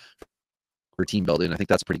banking on for team building? I think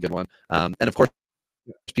that's a pretty good one. And of course,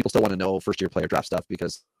 people still want to know first year player draft stuff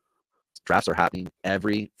because drafts are happening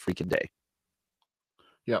every freaking day.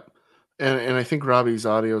 Yep. And I think Robbie's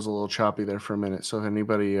audio is a little choppy there for a minute. So if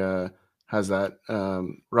anybody has that,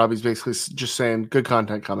 Robbie's basically just saying good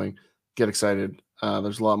content coming. Get excited.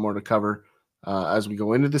 There's a lot more to cover as we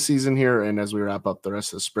go into the season here and as we wrap up the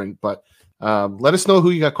rest of the spring. But let us know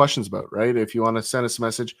who you got questions about, right? If you want to send us a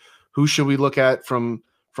message, who should we look at from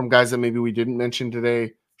guys that maybe we didn't mention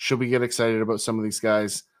today? Should we get excited about some of these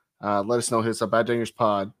guys? Let us know. Hit us up at Dingers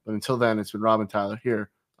Pod. But until then, it's been Rob and Tyler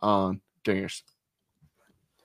here on Dingers.